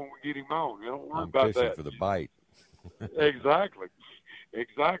him out when we get him on. You don't worry about that. I'm fishing for the bite. Exactly.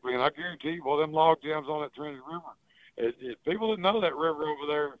 And I guarantee you, them log jams on that Trinity River, people that know that river over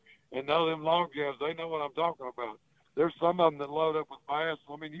there and know them log jams, they know what I'm talking about. There's some of them that load up with bass.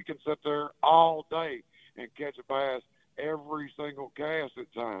 I mean, you can sit there all day and catch a bass every single cast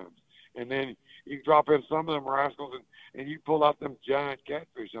at times. And then you can drop in some of them rascals and you pull out them giant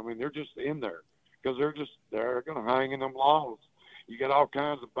catfish. I mean, they're just in there because they're going to hang in them logs. You got all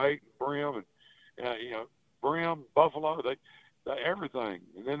kinds of bait and brim and, brim, buffalo, they everything.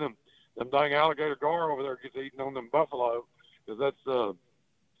 And then them dang alligator gar over there gets eaten on them buffalo because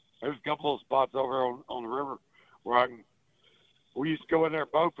there's a couple of spots over on the river where we used to go in there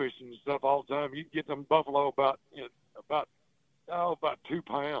bow fishing and stuff all the time. You get them buffalo about 2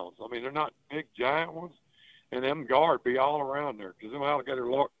 pounds. I mean, they're not big giant ones, and them gar be all around there because them alligator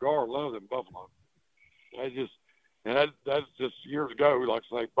gar love them buffalo. That's just years ago, like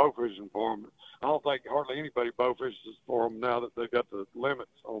I say, bow fishing for them. I don't think hardly anybody bow fishes for them now that they've got the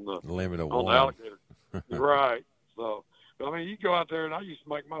limits on the alligator. Right. So, but I mean, you go out there, and I used to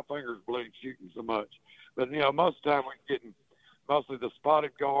make my fingers bleed shooting so much. But most of the time we're getting mostly the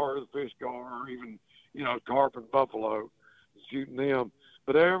spotted gar, the fish gar, or even carp and buffalo, shooting them.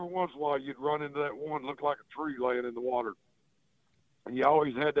 But every once in a while you'd run into that one looked like a tree laying in the water, and you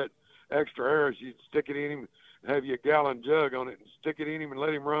always had that extra air. So you'd stick it in him, have you a gallon jug on it, and stick it in him and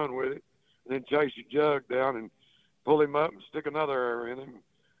let him run with it, and then chase your jug down and pull him up and stick another air in him,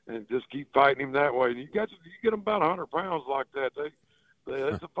 and just keep fighting him that way. And you get them about 100 pounds like that.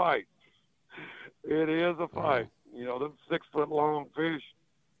 It's a fight. It is a fight. Them 6-foot-long fish.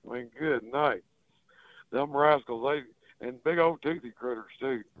 I mean, good night. Them rascals, and big old toothy critters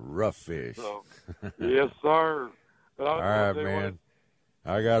too. Rough fish. So, yes, sir. But all right, man.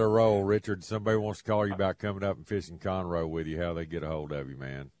 I got to roll, Richard. Somebody wants to call you about coming up and fishing Conroe with you. How they get a hold of you,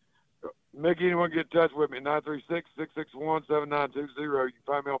 man? Mickey, anyone get in touch with me? 936-661-7920. You can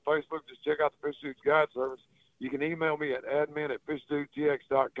find me on Facebook. Just check out the Fish Dudes Guide Service. You can email me at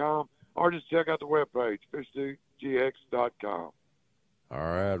admin@fishdudetx.com or just check out the webpage, fishdudetx.com. All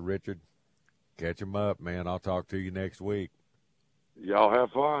right, Richard. Catch them up, man. I'll talk to you next week. Y'all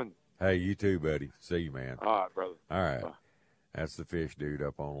have fun. Hey, you too, buddy. See you, man. All right, brother. All right. Bye. That's the Fish Dude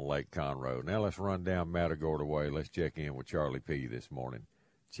up on Lake Conroe. Now let's run down Matagorda way. Let's check in with Charlie P. this morning.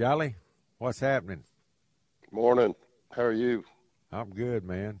 Charlie, what's happening? Morning. How are you? I'm good,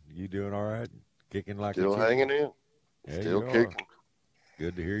 man. You doing all right? Kicking like Still hanging in. Yeah, Still kicking.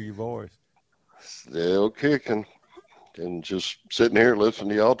 Good to hear your voice. Still kicking. And just sitting here listening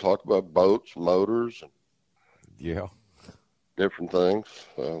to y'all talk about boats, motors, and different things.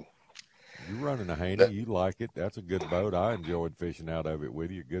 You're running a Haney. You like it. That's a good boat. I enjoyed fishing out of it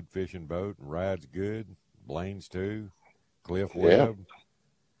with you. Good fishing boat, and ride's good. Blaine's too. Cliff Webb.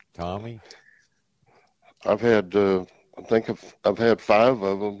 Tommy. I've had, I think I've had 5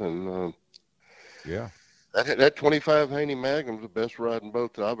 of them, and that 25 Haney Magnum's the best riding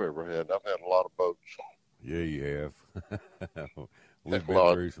boat that I've ever had. I've had a lot of boats. Yeah, you have.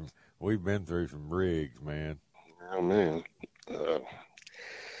 We've been through some rigs, man. Oh man.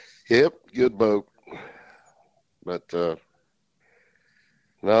 Yep, good boat. But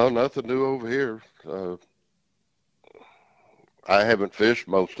no, nothing new over here. I haven't fished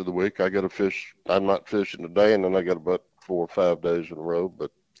most of the week. I got to fish. I'm not fishing today, and then I got about 4 or 5 days in a row.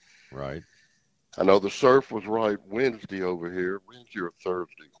 But right. I know the surf was right Wednesday over here, Wednesday or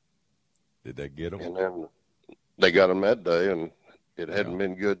Thursday. Did they get them? And then they got them that day, and It hadn't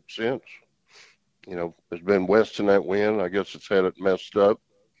been good since. You know, it's been west in that wind. I guess it's had it messed up.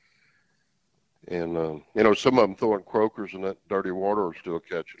 And, you know, some of them throwing croakers in that dirty water are still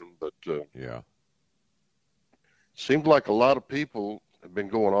catching them. But, seems like a lot of people have been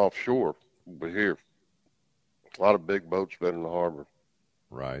going offshore over here. A lot of big boats been in the harbor.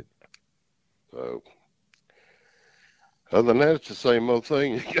 Right. So, other than that, it's the same old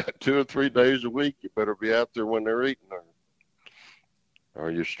thing. You got 2 or 3 days a week. You better be out there when they're eating,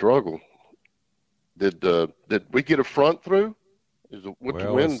 or you struggle. Did we get a front through? What's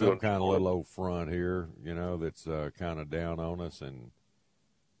the wind it's some doing? kind of little old front here, you know, that's kind of down on us, and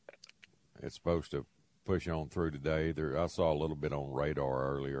it's supposed to push on through today. I saw a little bit on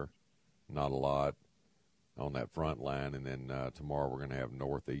radar earlier, not a lot on that front line, and then tomorrow we're going to have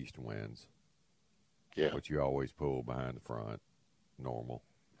northeast winds. Yeah. Which you always pull behind the front. Normal.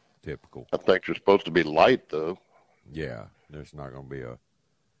 Typical. I think you're supposed to be light, though. Yeah. There's not going to be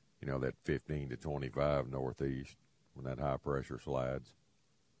that 15 to 25 northeast when that high pressure slides.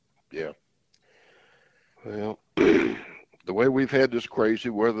 Yeah. Well, the way we've had this crazy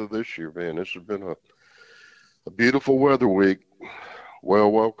weather this year, man, this has been a beautiful weather week. Well,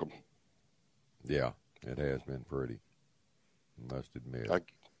 welcome. Yeah, it has been pretty. I must admit.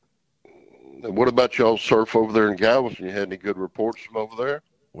 What about y'all surf over there in Galveston? You had any good reports from over there?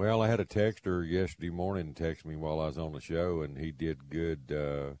 Well, I had a texter yesterday morning text me while I was on the show, and he did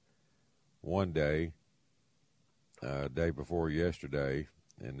good one day, day before yesterday,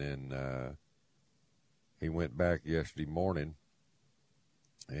 and then he went back yesterday morning,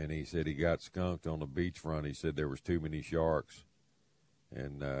 and he said he got skunked on the beachfront. He said there was too many sharks,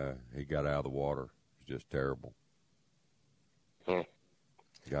 and he got out of the water. It was just terrible. Huh.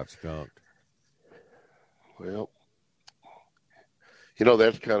 Got skunked. Well, you know,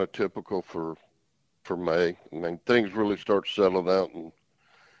 that's kind of typical for May. I mean, things really start settling out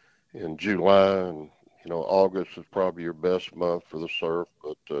in July, and, you know, August is probably your best month for the surf,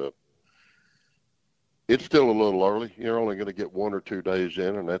 but it's still a little early. You're only going to get 1 or 2 days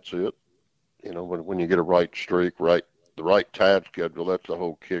in, and that's it. You know, when you get a right streak, the right tide schedule, that's the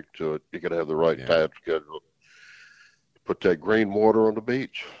whole kick to it. You got to have the right tide schedule. Put that green water on the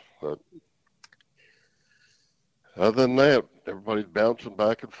beach. But other than that, everybody's bouncing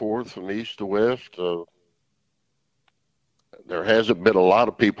back and forth from east to west. There hasn't been a lot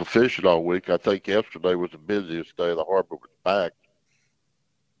of people fishing all week. I think yesterday was the busiest day. The harbor was packed.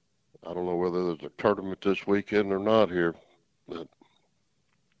 I don't know whether there's a tournament this weekend or not here, but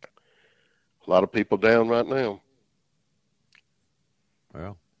a lot of people down right now.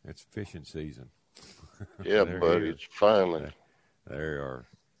 Well, it's fishing season. Yeah, buddy, it's finally. They are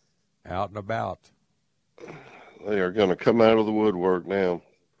out and about. They are going to come out of the woodwork now.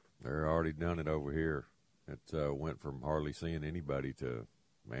 They're already done it over here. It went from hardly seeing anybody to,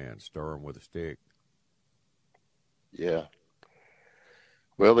 man, stir them with a stick. Yeah.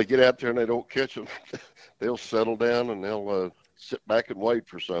 Well, they get out there and they don't catch them. They'll settle down and they'll sit back and wait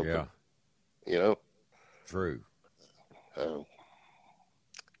for something. Yeah. You know? True. I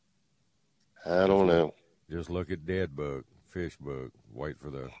don't know. Just look at dead book, fish book, wait for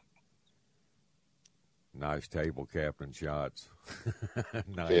the nice table captain shots.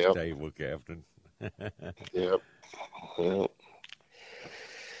 Nice table captain. Yep. Well,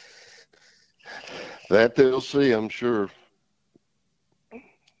 that they'll see, I'm sure.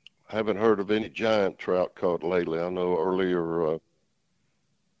 I haven't heard of any giant trout caught lately. I know earlier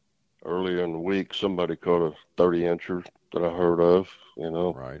in the week somebody caught a 30-incher that I heard of, you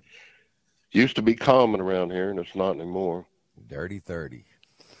know. Right. Used to be common around here, and it's not anymore. Dirty 30.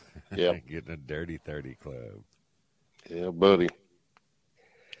 Yeah. Getting a dirty 30 club. Yeah, buddy.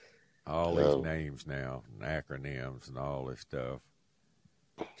 All these names now, and acronyms and all this stuff.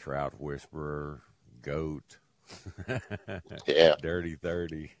 Trout Whisperer, Goat. Yeah. Dirty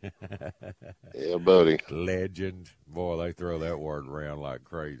 30. Yeah, buddy. Legend. Boy, they throw that word around like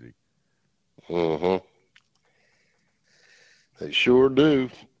crazy. Mm-hmm. They sure do.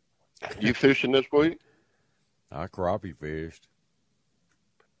 You fishing this week? I crappie fished.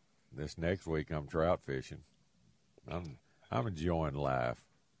 This next week I'm trout fishing. I'm enjoying life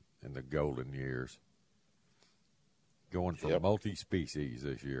in the golden years. Going for multi-species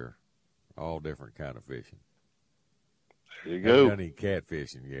this year. All different kind of fishing. There you go. Haven't done any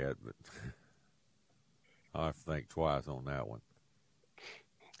catfishing yet, but I'll have to think twice on that one.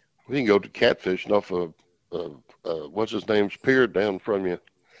 We can go to catfishing off of what's his name's pier down from you.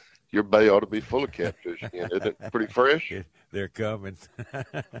 Your bay ought to be full of catfish again. Isn't it pretty fresh? They're coming.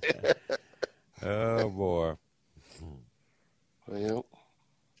 Oh, boy. Well.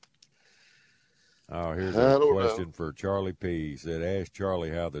 Oh, here's a question for Charlie P. He said, ask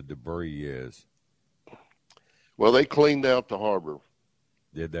Charlie how the debris is. Well, they cleaned out the harbor.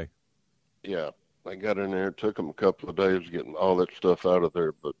 Did they? Yeah. They got in there. It took them a couple of days getting all that stuff out of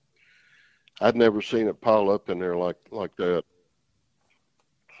there, but I'd never seen it pile up in there like that.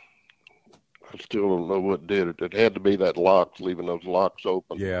 I still don't know what did it. It had to be that lock, leaving those locks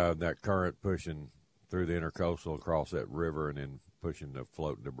open. Yeah, that current pushing through the intercoastal across that river and then pushing the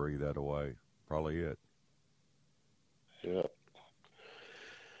floating debris that away. Probably it. Yeah.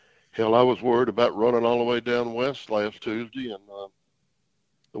 Hell, I was worried about running all the way down west last Tuesday, and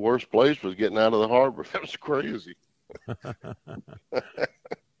the worst place was getting out of the harbor. That was crazy.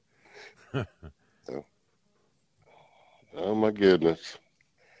 Oh, my goodness.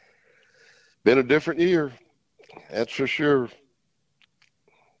 Been a different year, that's for sure.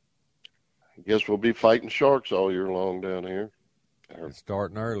 I guess we'll be fighting sharks all year long down here. It's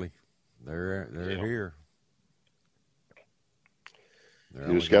starting early. They're here.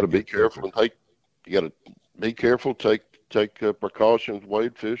 You just got to be careful and you got to be careful, take precautions,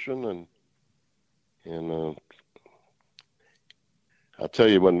 wade fishing, and I tell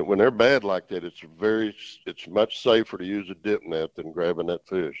you, when they're bad like that, it's much safer to use a dip net than grabbing that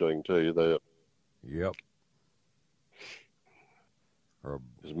fish. I can tell you that. Yep.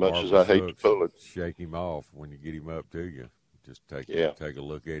 As much as I hate to pull it, shake him off when you get him up to you. Just take a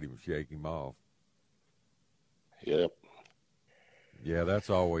look at him, shake him off. Yep. Yeah, that's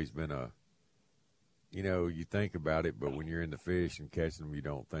always been you think about it, but when you're in the fish and catching them, you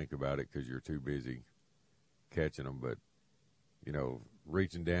don't think about it because you're too busy catching them. But,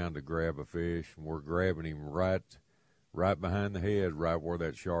 reaching down to grab a fish, and we're grabbing him right behind the head, right where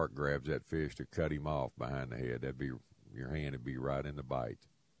that shark grabs that fish to cut him off behind the head. Your hand would be right in the bite.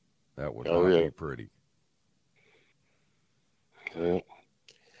 That would not be pretty. Yeah.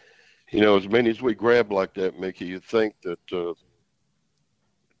 As many as we grab like that, Mickey, you'd think that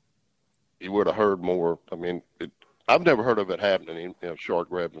you would have heard more. I mean, I've never heard of it happening, shark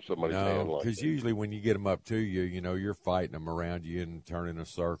grabbing somebody's hand like that. Because usually when you get them up to you, you're fighting them around you and turning a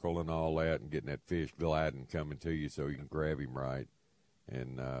circle and all that and getting that fish gliding coming to you so you can grab him right.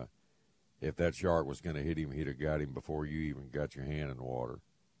 And if that shark was going to hit him, he'd have got him before you even got your hand in the water.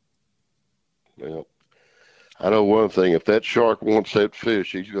 Well, I know one thing. If that shark wants that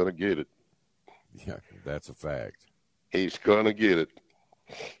fish, he's going to get it. Yeah, that's a fact. He's going to get it.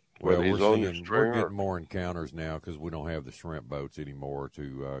 Well, we're getting more encounters now because we don't have the shrimp boats anymore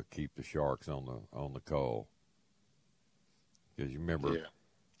to keep the sharks on the coal. Because you remember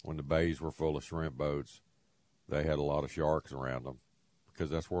when the bays were full of shrimp boats, they had a lot of sharks around them because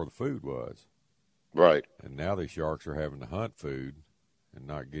that's where the food was. Right. And now these sharks are having to hunt food and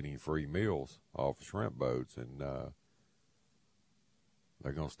not getting free meals off the shrimp boats, and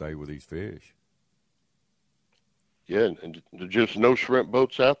they're going to stay with these fish. Yeah, and there's just no shrimp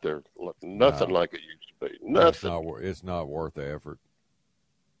boats out there. Nothing like it used to be. Nothing. It's not worth the effort.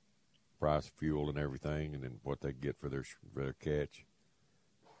 Price of fuel and everything, and then what they get for their catch.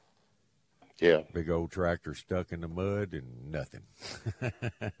 Yeah. Big old tractor stuck in the mud and nothing.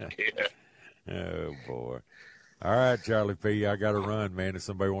 Yeah. Oh, boy. All right, Charlie P., I got to run, man. If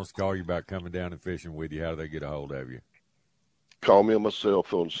somebody wants to call you about coming down and fishing with you, how do they get a hold of you? Call me on my cell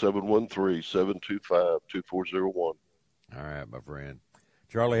phone, 713-725-2401. All right, my friend.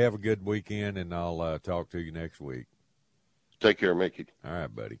 Charlie, have a good weekend, and I'll talk to you next week. Take care, Mickey. All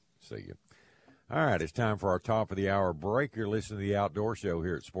right, buddy. See you. All right, it's time for our top of the hour break. You're listening to the Outdoor Show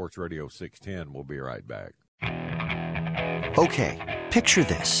here at Sports Radio 610. We'll be right back. Okay, picture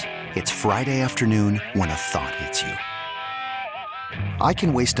this. It's Friday afternoon when a thought hits you. I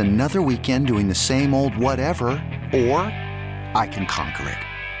can waste another weekend doing the same old whatever, or I can conquer it.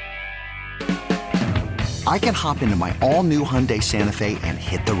 I can hop into my all-new Hyundai Santa Fe and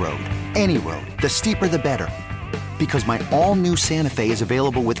hit the road. Any road. The steeper, the better. Because my all-new Santa Fe is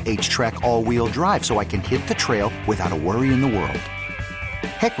available with H-Track all-wheel drive, so I can hit the trail without a worry in the world.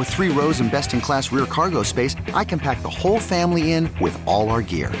 Heck, with 3 rows and best-in-class rear cargo space, I can pack the whole family in with all our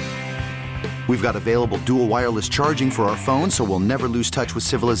gear. We've got available dual wireless charging for our phones, so we'll never lose touch with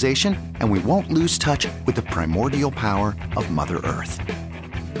civilization, and we won't lose touch with the primordial power of Mother Earth.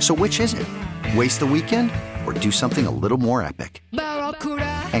 So which is it? Waste the weekend or do something a little more epic?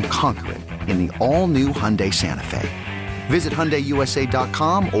 And conquer it in the all-new Hyundai Santa Fe. Visit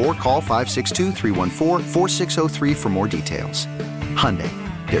HyundaiUSA.com or call 562-314-4603 for more details. Hyundai,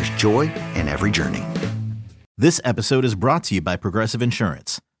 there's joy in every journey. This episode is brought to you by Progressive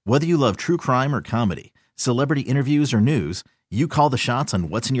Insurance. Whether you love true crime or comedy, celebrity interviews or news, you call the shots on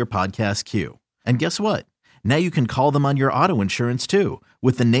what's in your podcast queue. And guess what? Now you can call them on your auto insurance too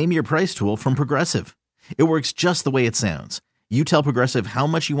with the Name Your Price tool from Progressive. It works just the way it sounds. You tell Progressive how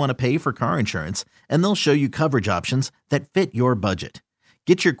much you want to pay for car insurance, and they'll show you coverage options that fit your budget.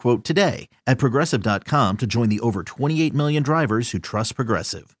 Get your quote today at Progressive.com to join the over 28 million drivers who trust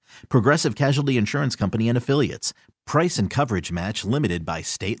Progressive. Progressive Casualty Insurance Company and Affiliates. Price and coverage match limited by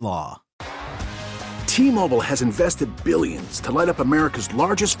state law. T-Mobile has invested billions to light up America's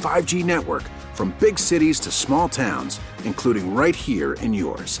largest 5G network, from big cities to small towns, including right here in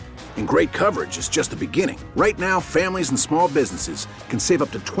yours. And great coverage is just the beginning. Right now, families and small businesses can save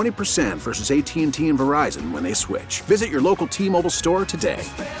up to 20% versus AT&T and Verizon when they switch. Visit your local T-Mobile store today.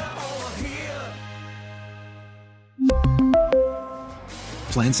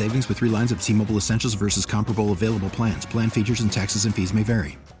 Plan savings with 3 lines of T-Mobile Essentials versus comparable available plans. Plan features and taxes and fees may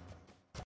vary.